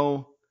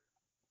 no.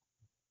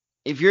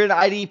 If you're an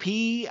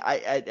IDP,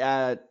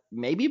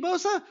 maybe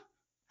Bosa.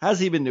 How's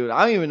he been doing?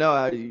 I don't even know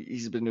how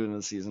he's been doing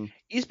this season.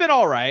 He's been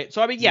all right.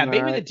 So, I mean, yeah,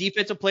 maybe the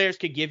defensive players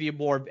could give you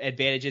more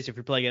advantages if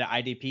you're playing in an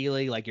IDP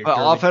league, like your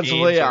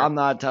offensively, I'm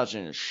not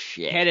touching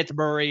shit. Kenneth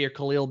Murray or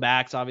Khalil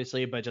Max,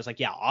 obviously, but just like,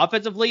 yeah,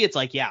 offensively, it's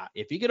like, yeah,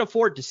 if you can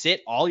afford to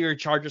sit all your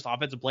Chargers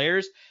offensive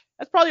players,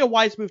 that's probably a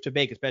wise move to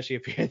make, especially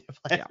if you're in the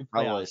playoffs. Yeah,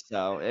 probably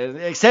so. It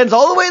extends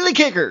all the way to the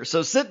kicker.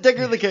 So sit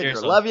Dicker the kicker.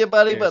 Seriously. Love you,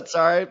 buddy, but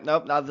sorry.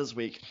 Nope, not this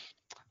week.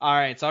 All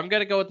right, so I'm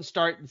going to go with the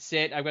start and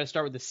sit. I'm going to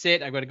start with the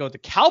sit. I'm going to go with the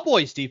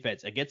Cowboys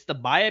defense against the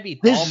Miami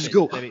Dolphins. This is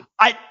cool.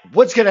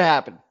 What's going to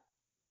happen?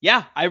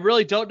 Yeah, I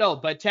really don't know.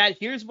 But, Tad,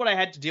 here's what I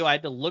had to do. I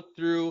had to look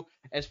through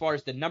as far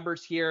as the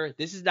numbers here.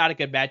 This is not a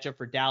good matchup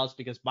for Dallas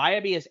because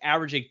Miami is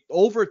averaging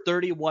over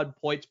 31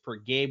 points per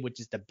game, which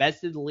is the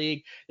best in the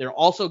league. They're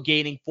also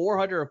gaining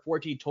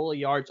 414 total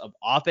yards of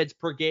offense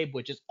per game,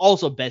 which is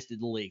also best in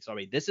the league. So, I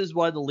mean, this is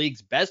one of the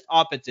league's best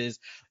offenses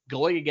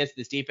going against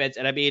this defense.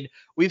 And, I mean,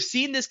 we've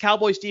seen this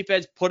Cowboys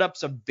defense put up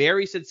some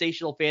very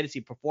sensational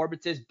fantasy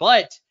performances,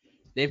 but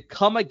they've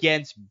come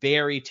against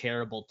very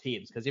terrible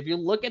teams. Because if you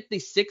look at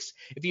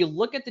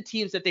the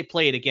teams that they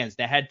played against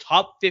that had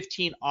top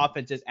 15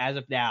 offenses as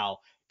of now,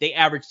 they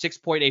averaged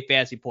 6.8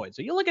 fantasy points.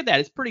 So you look at that,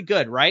 it's pretty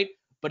good, right?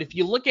 But if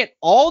you look at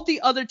all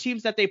the other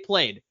teams that they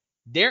played,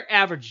 their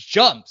average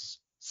jumps,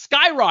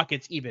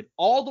 skyrockets even,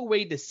 all the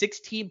way to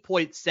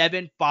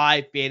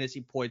 16.75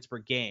 fantasy points per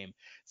game.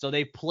 So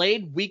they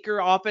played weaker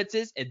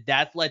offenses, and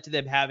that's led to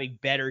them having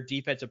better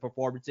defensive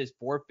performances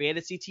for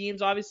fantasy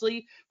teams,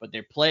 obviously. But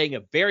they're playing a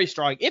very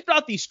strong, if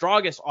not the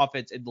strongest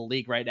offense in the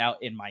league right now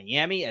in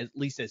Miami, at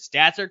least as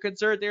stats are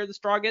concerned, they're the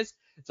strongest.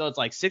 So it's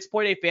like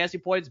 6.8 fantasy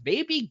points,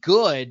 may be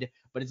good,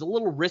 but it's a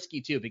little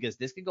risky too because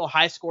this can go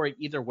high scoring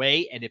either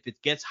way. And if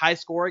it gets high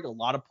scoring, a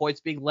lot of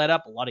points being let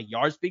up, a lot of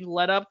yards being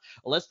let up,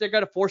 unless they're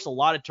going to force a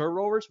lot of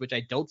turnovers, which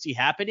I don't see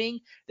happening,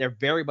 they're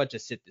very much a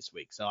sit this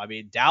week. So, I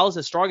mean, Dallas,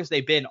 as strong as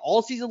they've been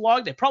all season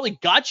long, they probably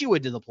got you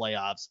into the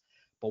playoffs.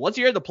 But once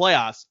you're in the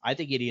playoffs, I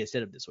think you need to sit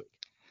them this week.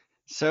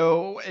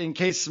 So, in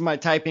case my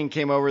typing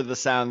came over the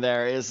sound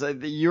there,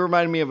 you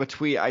reminded me of a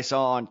tweet I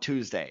saw on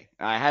Tuesday.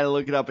 I had to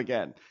look it up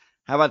again.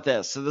 How about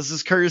this? So this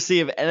is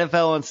courtesy of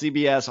NFL and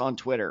CBS on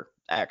Twitter,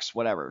 X,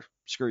 whatever.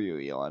 Screw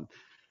you, Elon.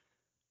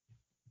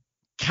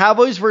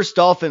 Cowboys versus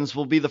Dolphins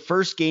will be the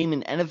first game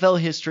in NFL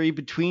history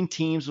between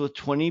teams with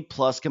 20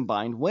 plus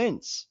combined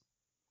wins.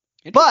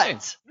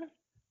 But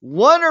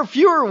one or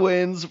fewer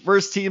wins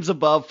versus teams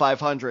above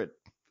 500.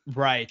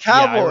 Right.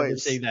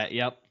 Cowboys that.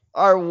 Yep.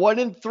 Are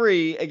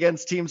 1-3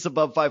 against teams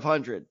above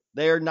 500.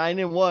 They are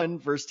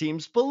 9-1 versus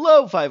teams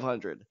below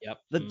 500. Yep.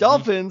 The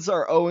Dolphins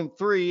are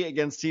 0-3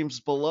 against teams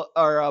below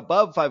or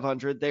above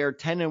 500. They are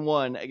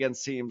 10-1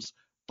 against teams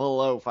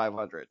below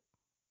 500.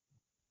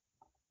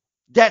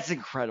 That's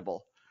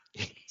incredible.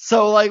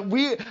 So like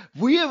we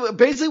have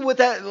basically with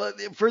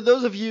that, for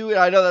those of you, and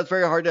I know that's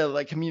very hard to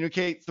like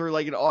communicate through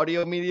like an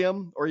audio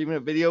medium or even a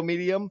video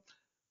medium.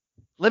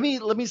 Let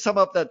me sum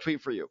up that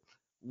tweet for you.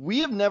 We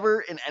have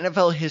never in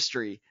NFL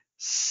history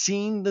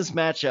seen this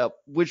matchup,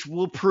 which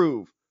will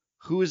prove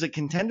who is a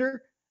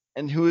contender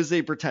and who is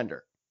a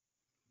pretender.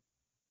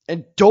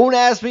 And don't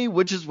ask me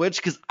which is which,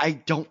 because I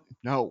don't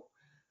know.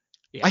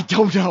 Yeah. I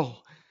don't know.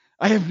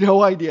 I have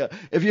no idea.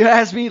 If you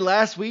asked me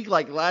last week,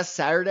 like last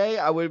Saturday,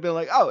 I would have been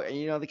like, oh,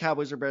 the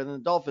Cowboys are better than the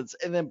Dolphins.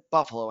 And then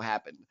Buffalo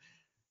happened.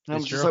 And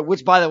I'm just like,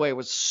 which, by the way,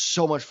 was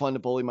so much fun to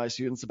bully my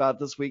students about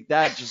this week.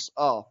 That just,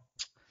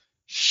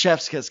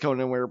 chef's kiss going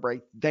in winter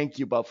break. Thank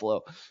you,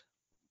 Buffalo.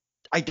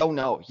 I don't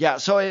know. Yeah.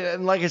 So,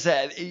 and like I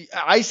said,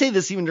 I say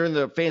this even during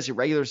the fantasy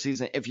regular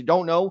season. If you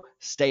don't know,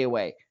 stay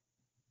away.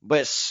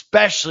 But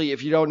especially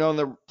if you don't know in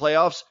the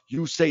playoffs,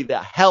 you stay the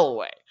hell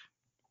away.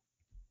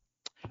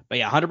 But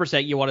yeah,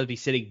 100% you want to be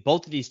sitting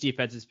both of these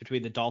defenses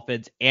between the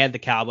Dolphins and the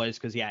Cowboys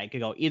because, yeah, it could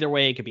go either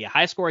way. It could be a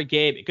high-scoring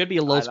game. It could be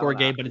a low-scoring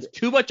game, but it's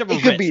too much of a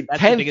risk. It could be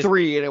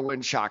 10-3 and it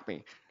wouldn't shock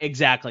me.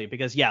 Exactly,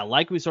 because, yeah,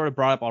 like we sort of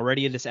brought up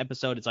already in this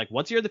episode, it's like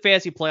once you're in the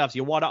fantasy playoffs,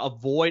 you want to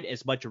avoid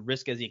as much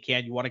risk as you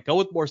can. You want to go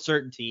with more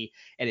certainty.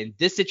 And in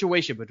this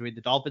situation between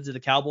the Dolphins and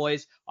the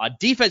Cowboys, on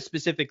defense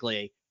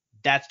specifically,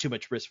 that's too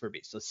much risk for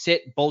me. So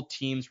sit both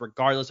teams,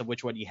 regardless of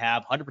which one you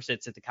have.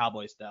 100% sit the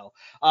Cowboys, though.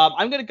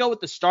 I'm going to go with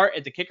the start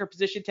at the kicker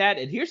position, Tad.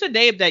 And here's a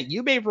name that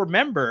you may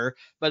remember,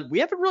 but we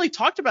haven't really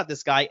talked about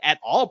this guy at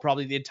all,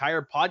 probably the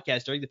entire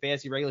podcast during the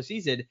fantasy regular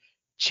season.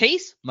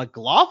 Chase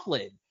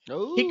McLaughlin.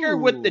 Kicker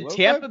with the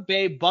Tampa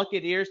Bay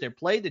Buccaneers. They're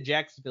playing the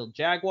Jacksonville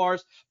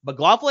Jaguars.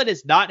 McLaughlin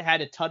has not had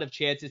a ton of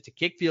chances to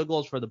kick field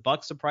goals for the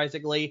Bucs,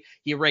 surprisingly.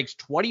 He ranks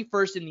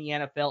 21st in the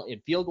NFL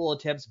in field goal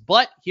attempts.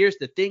 But here's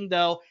the thing,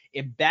 though.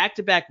 In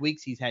back-to-back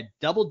weeks, he's had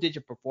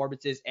double-digit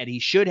performances, and he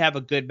should have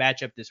a good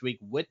matchup this week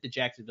with the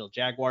Jacksonville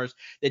Jaguars.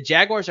 The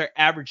Jaguars are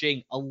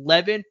averaging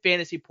 11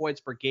 fantasy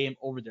points per game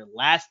over their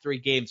last 3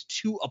 games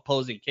to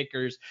opposing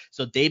kickers,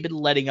 so they've been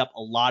letting up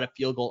a lot of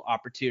field goal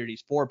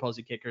opportunities for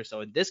opposing kickers.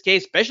 So in this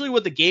case, especially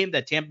with the game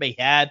that Tampa Bay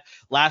had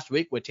last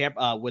week with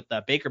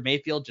Baker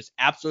Mayfield just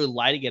absolutely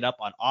lighting it up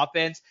on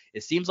offense,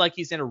 it seems like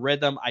he's in a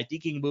rhythm. I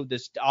think he can move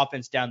this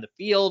offense down the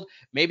field.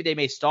 Maybe they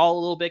may stall a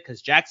little bit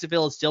because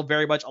Jacksonville is still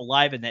very much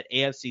alive in that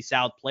AFC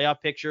South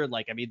playoff picture.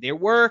 There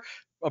were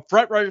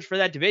front runners for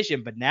that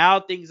division, but now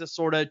things have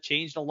sort of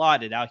changed a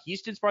lot, and now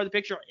Houston's part of the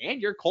picture,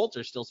 and your Colts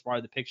are still part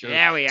of the picture.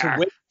 Yeah, we are.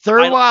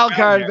 Third wild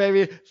card,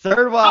 baby.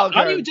 Third wild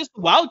card. Not even just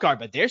the wild card,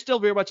 but they're still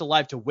very much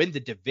alive to win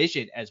the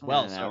division as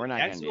well. So we're not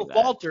going to do that.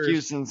 Falters,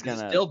 Houston's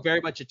gonna still very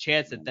much a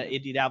chance that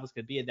Indianapolis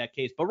could be in that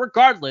case. But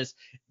regardless,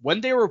 when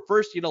they were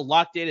first,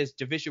 locked in as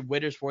division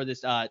winners for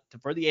this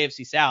for the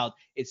AFC South,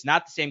 it's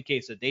not the same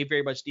case. So they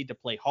very much need to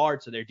play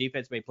hard. So their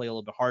defense may play a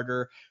little bit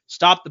harder,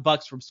 stop the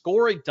Bucs from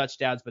scoring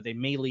touchdowns, but they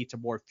may lead to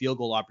more field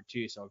goal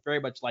opportunities. So very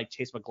much like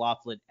Chase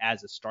McLaughlin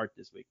as a start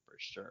this week for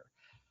sure.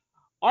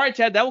 All right,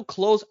 Ted, that will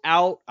close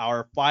out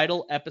our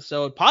final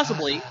episode,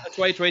 possibly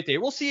 2023.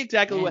 We'll see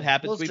exactly what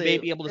happens. We may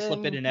be able to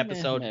slip in an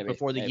episode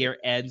before the year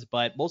ends,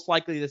 but most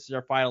likely this is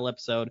our final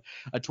episode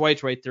of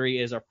 2023.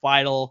 Is our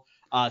final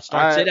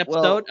start-sit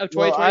episode of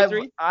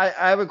 2023. I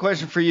have a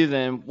question for you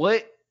then.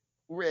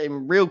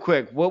 Real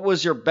quick, what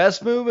was your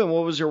best move and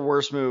what was your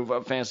worst move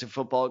of fantasy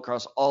football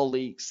across all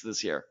leagues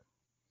this year?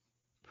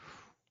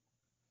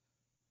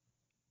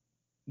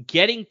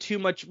 Getting too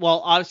much,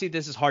 well, obviously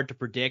this is hard to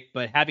predict,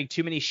 but having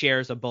too many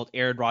shares of both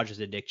Aaron Rodgers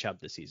and Nick Chubb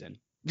this season.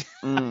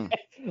 Like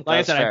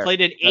I said, I played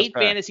in 8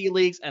 fantasy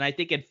leagues, and I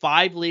think in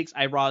 5 leagues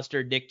I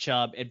rostered Nick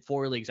Chubb, and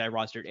 4 leagues I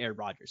rostered Aaron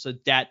Rodgers. So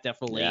that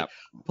definitely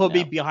put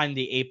me behind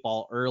the 8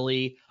 ball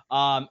early.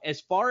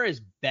 As far as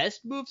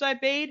best moves I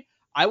made,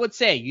 I would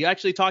say you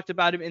actually talked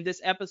about him in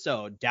this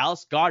episode,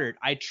 Dallas Goedert.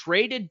 I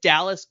traded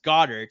Dallas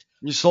Goedert.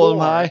 You sold him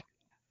high?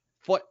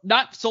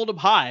 Not sold him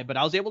high, but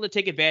I was able to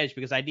take advantage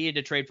because I needed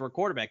to trade for a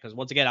quarterback because,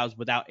 once again, I was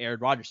without Aaron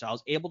Rodgers. So I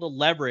was able to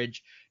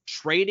leverage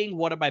trading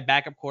one of my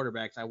backup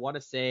quarterbacks. I want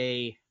to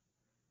say,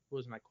 who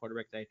was my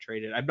quarterback that I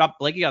traded? I'm not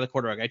blanking on the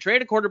quarterback. I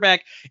traded a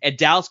quarterback at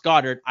Dallas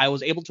Goedert. I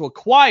was able to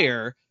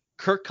acquire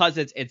Kirk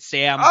Cousins and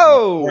Sam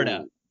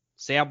Laporta.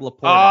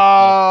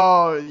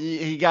 Oh,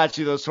 he got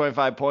you those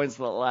 25 points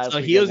the last.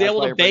 So he was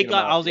able to bank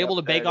on. I was able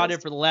to bank on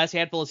it for the last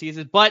handful of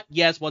seasons. But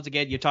yes, once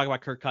again, you talk about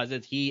Kirk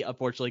Cousins. He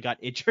unfortunately got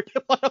injured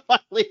in one of my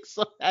leagues,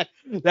 so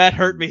that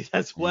hurt me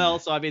as well.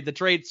 So I mean, the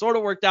trade sort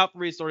of worked out for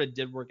me, sort of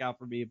didn't work out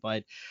for me.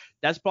 But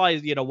that's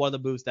probably one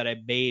of the moves that I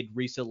made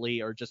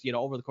recently, or just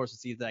over the course of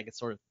the season that I could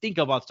sort of think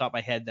of off the top of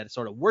my head that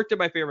sort of worked in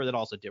my favor, that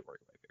also did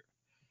work in my favor.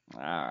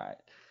 All right.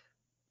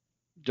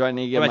 Do I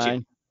need to get mine?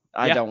 You?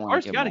 I don't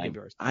want to give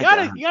yours. You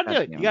gotta do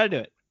it. You gotta do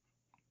it.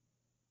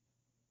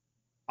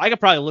 I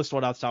could probably list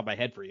one off the top of my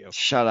head for you.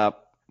 Shut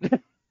up.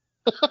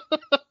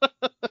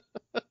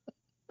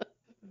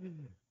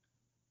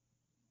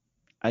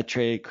 I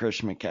traded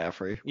Christian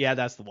McCaffrey. Yeah,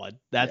 that's the one.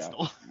 That's the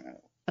one.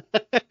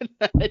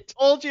 I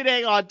told you to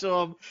hang on to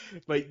him,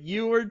 but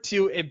you were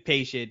too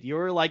impatient. You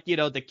were like,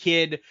 the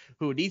kid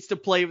who needs to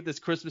play with this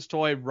Christmas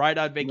toy right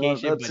on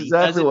vacation, but he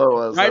doesn't.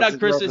 Right on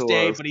Christmas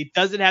Day, but he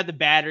doesn't have the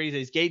batteries.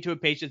 He's getting too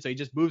impatient, so he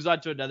just moves on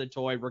to another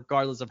toy,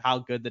 regardless of how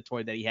good the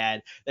toy that he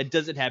had that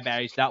doesn't have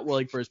batteries. Not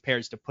willing for his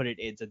parents to put it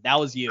in. So that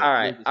was you. All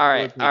right.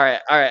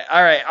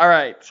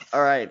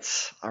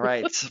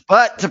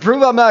 But to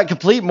prove I'm not a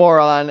complete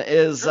moron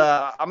is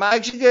I'm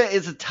actually good.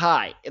 It's a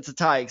tie. It's a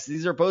tie because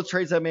these are both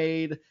trades I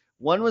made.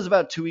 One was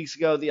about 2 weeks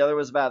ago. The other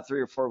was about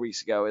 3 or 4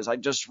 weeks ago. I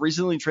just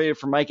recently traded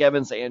for Mike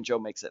Evans and Joe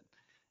Mixon.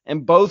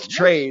 And both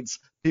trades,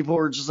 people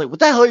were just like, what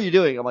the hell are you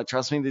doing? I'm like,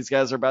 trust me, these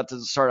guys are about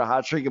to start a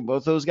hot streak. And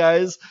both those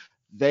guys,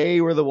 they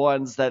were the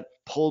ones that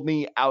pulled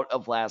me out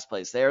of last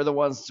place. They are the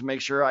ones to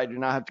make sure I do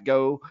not have to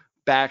go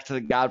back to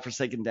the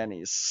godforsaken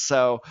Denny's.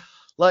 So,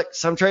 look,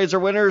 some trades are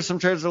winners, some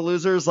trades are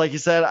losers. Like you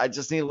said, I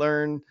just need to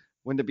learn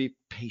when to be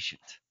patient.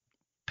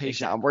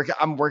 I'm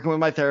working with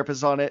my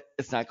therapist on it.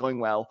 It's not going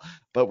well,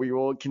 but we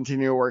will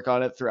continue to work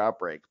on it throughout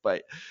break.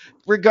 But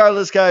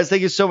regardless, guys,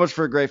 thank you so much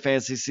for a great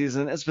fantasy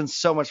season. It's been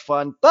so much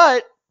fun.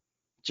 But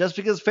just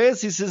because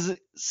fantasy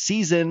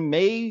season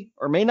may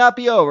or may not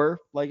be over,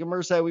 like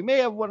Amir said, we may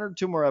have 1 or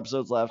 2 more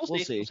episodes left. We'll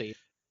see.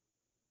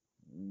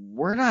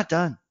 We're not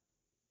done.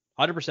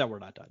 100% we're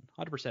not done.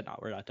 100%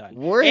 not. We're not done.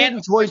 We're in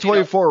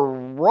 2024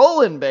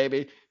 rolling,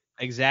 baby.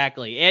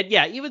 Exactly. And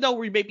yeah, even though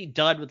we may be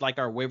done with like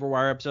our waiver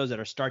wire episodes and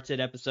our start-sit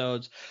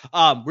episodes,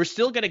 we're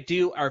still going to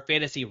do our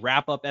fantasy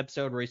wrap-up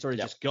episode where we sort of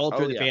just go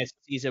through the fantasy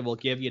season. We'll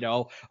give,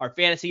 our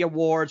fantasy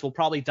awards. We'll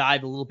probably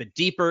dive a little bit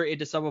deeper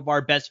into some of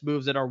our best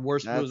moves and our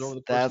worst moves over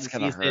the course of the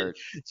season. Hurt.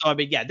 So, I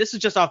mean, yeah, this is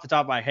just off the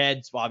top of my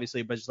head, so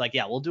obviously, but just like,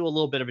 yeah, we'll do a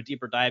little bit of a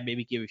deeper dive,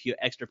 maybe give a few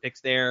extra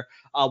picks there.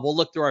 We'll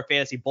look through our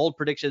fantasy bold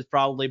predictions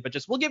probably, but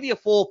just we'll give you a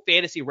full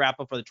fantasy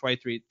wrap-up for the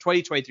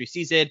 2023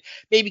 season,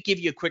 maybe give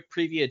you a quick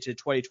preview to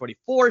 2024.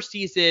 2024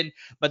 season.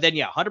 But then,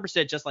 yeah,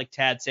 100%, just like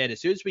Tad said,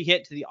 as soon as we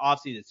hit to the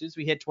offseason, as soon as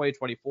we hit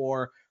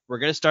 2024, we're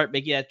going to start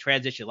making that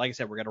transition. Like I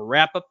said, we're going to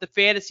wrap up the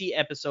fantasy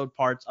episode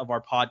parts of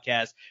our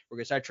podcast. We're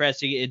going to start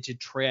transitioning into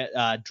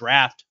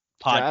draft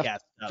podcast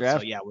stuff.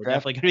 So yeah, we're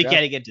definitely going to be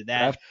getting into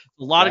that.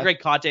 A lot of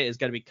great content is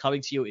going to be coming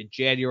to you in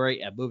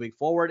January and moving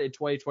forward in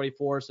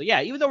 2024. So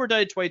yeah, even though we're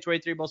done in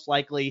 2023, most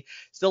likely,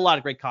 still a lot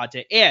of great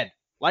content. And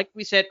like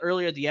we said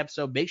earlier in the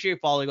episode, make sure you're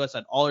following us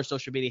on all our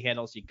social media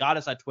handles. You got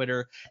us on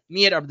Twitter,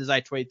 me at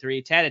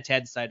UrbanDesign23, Tad at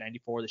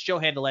TadDesign94, the show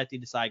handle at The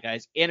Decide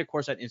Guys, and of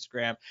course on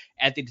Instagram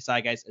at The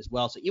Decide Guys as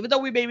well. So even though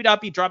we may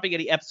not be dropping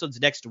any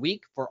episodes next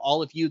week, for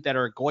all of you that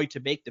are going to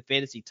make the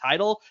fantasy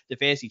title, the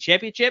fantasy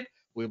championship,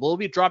 we will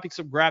be dropping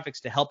some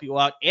graphics to help you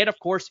out and, of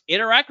course,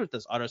 interact with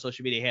us on our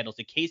social media handles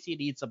in case you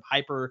need some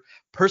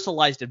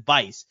hyper-personalized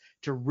advice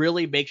to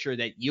really make sure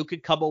that you can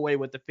come away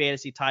with the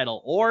fantasy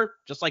title or,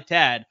 just like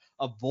Tad,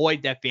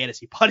 avoid that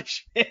fantasy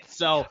punishment.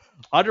 So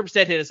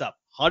 100% hit us up.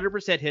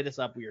 100% hit us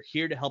up. We are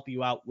here to help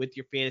you out with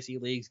your fantasy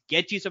leagues,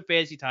 get you some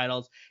fantasy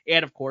titles,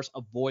 and of course,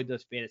 avoid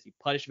those fantasy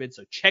punishments.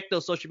 So check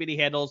those social media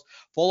handles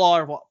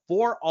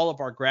for all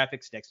of our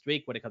graphics next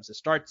week when it comes to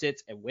start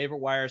sits and waiver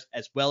wires,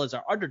 as well as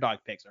our underdog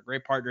picks, our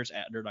great partners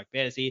at Underdog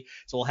Fantasy.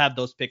 So we'll have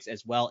those picks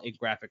as well in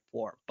graphic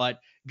form. But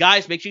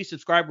guys, make sure you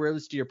subscribe or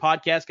listen to your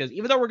podcast, because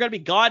even though we're going to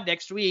be gone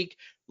next week,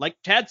 like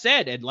Tad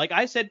said, and like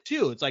I said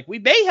too, it's like we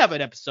may have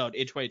an episode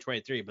in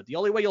 2023, but the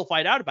only way you'll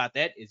find out about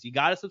that is you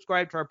got to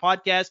subscribe to our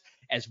podcast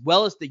as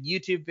well as the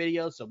YouTube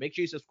videos. So make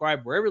sure you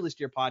subscribe wherever you listen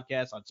to your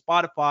podcast, on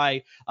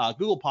Spotify,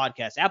 Google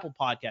Podcasts, Apple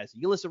Podcasts.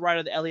 You can listen right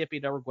on the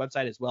LEFB Network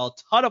website as well.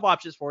 Ton of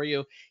options for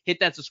you. Hit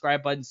that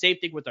subscribe button. Same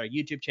thing with our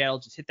YouTube channel.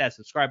 Just hit that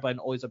subscribe button.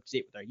 Always up to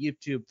date with our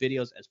YouTube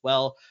videos as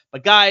well.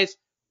 But guys,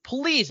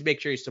 please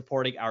make sure you're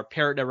supporting our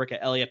parent network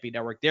at LEFB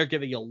Network. They're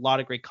giving you a lot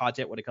of great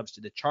content when it comes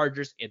to the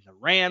Chargers and the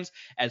Rams,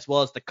 as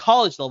well as the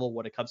college level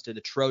when it comes to the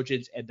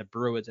Trojans and the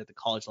Bruins at the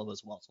college level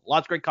as well. So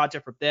lots of great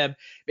content from them.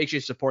 Make sure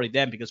you're supporting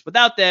them, because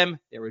without them,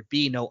 there would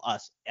be no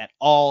us at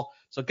all.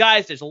 So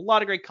guys, there's a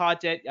lot of great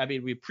content. I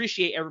mean, we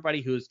appreciate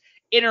everybody who's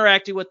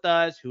interacting with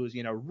us, who's,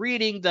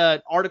 reading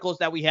the articles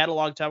that we had a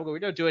long time ago. We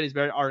don't do any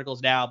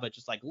articles now, but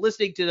just like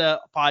listening to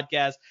the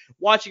podcast,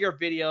 watching our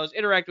videos,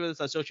 interacting with us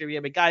on social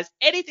media. But guys,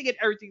 anything and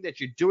everything that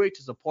you're doing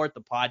to support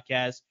the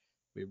podcast,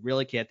 we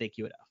really can't thank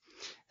you enough.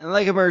 And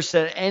like Amir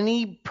said,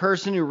 any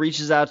person who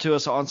reaches out to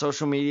us on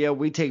social media,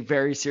 we take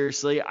very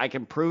seriously. I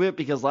can prove it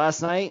because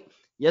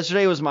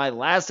yesterday was my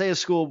last day of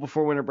school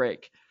before winter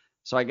break.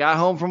 So I got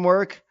home from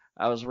work.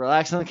 I was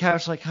relaxing on the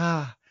couch like,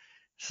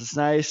 this is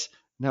nice.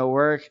 No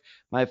work.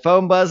 My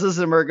phone buzzes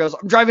and Amir goes,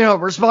 I'm driving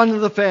home. Respond to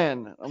the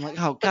fan. I'm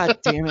like, oh, God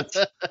damn it.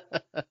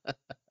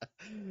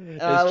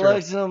 I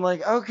looked and I'm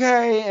like,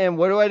 okay. And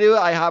what do?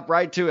 I hop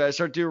right to it. I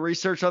start doing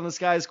research on this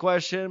guy's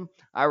question.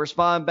 I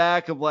respond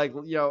back of like,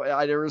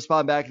 I didn't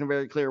respond back in a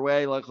very clear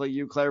way. Luckily,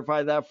 you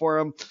clarified that for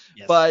him.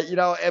 Yes. But,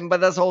 but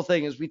that's the whole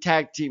thing is we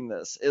tag team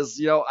this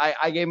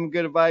I gave him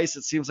good advice.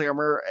 It seems like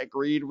Amir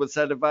agreed with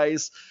said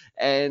advice.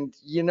 And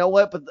you know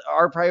what? But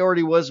our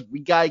priority was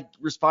we got to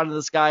respond to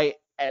this guy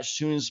as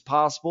soon as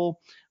possible.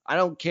 I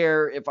don't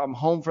care if I'm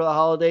home for the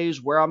holidays,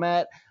 where I'm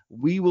at,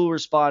 we will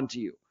respond to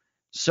you.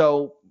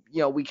 So,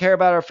 we care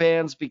about our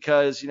fans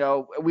because,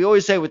 we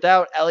always say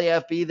without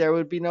LEFB, there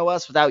would be no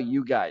us. Without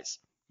you guys,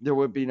 there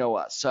would be no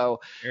us.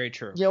 So, very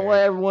true.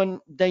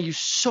 Everyone, thank you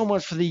so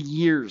much for the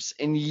years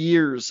and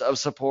years of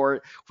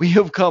support. We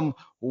have come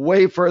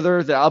way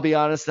further than, I'll be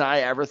honest, than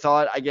I ever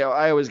thought.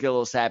 I always get a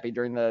little sappy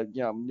during the,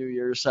 New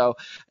Year. So,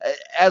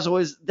 as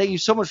always, thank you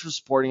so much for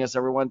supporting us,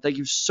 everyone. Thank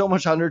you so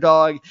much,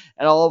 Underdog,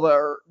 and all of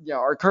our,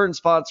 our current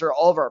sponsor,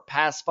 all of our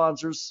past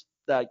sponsors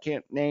that I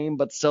can't name,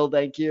 but still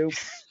thank you.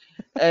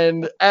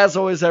 And as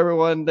always,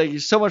 everyone, thank you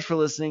so much for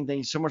listening. Thank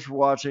you so much for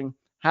watching.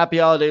 Happy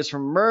holidays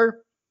from Mur,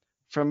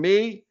 from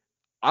me.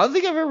 I don't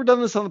think I've ever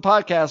done this on the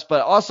podcast,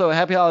 but also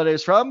happy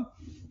holidays from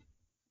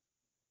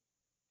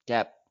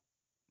Cap.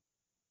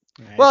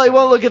 Right, well, he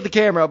won't look at the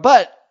camera,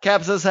 but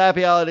Cap says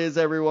happy holidays,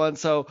 everyone.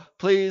 So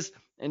please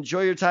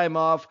enjoy your time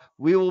off.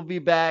 We will be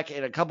back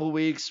in a couple of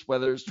weeks,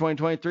 whether it's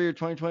 2023 or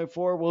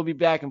 2024. We'll be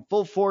back in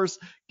full force,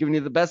 giving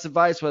you the best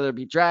advice, whether it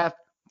be draft,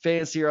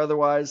 fantasy, or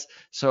otherwise.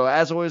 So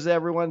as always,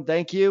 everyone,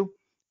 thank you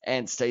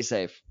and stay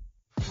safe.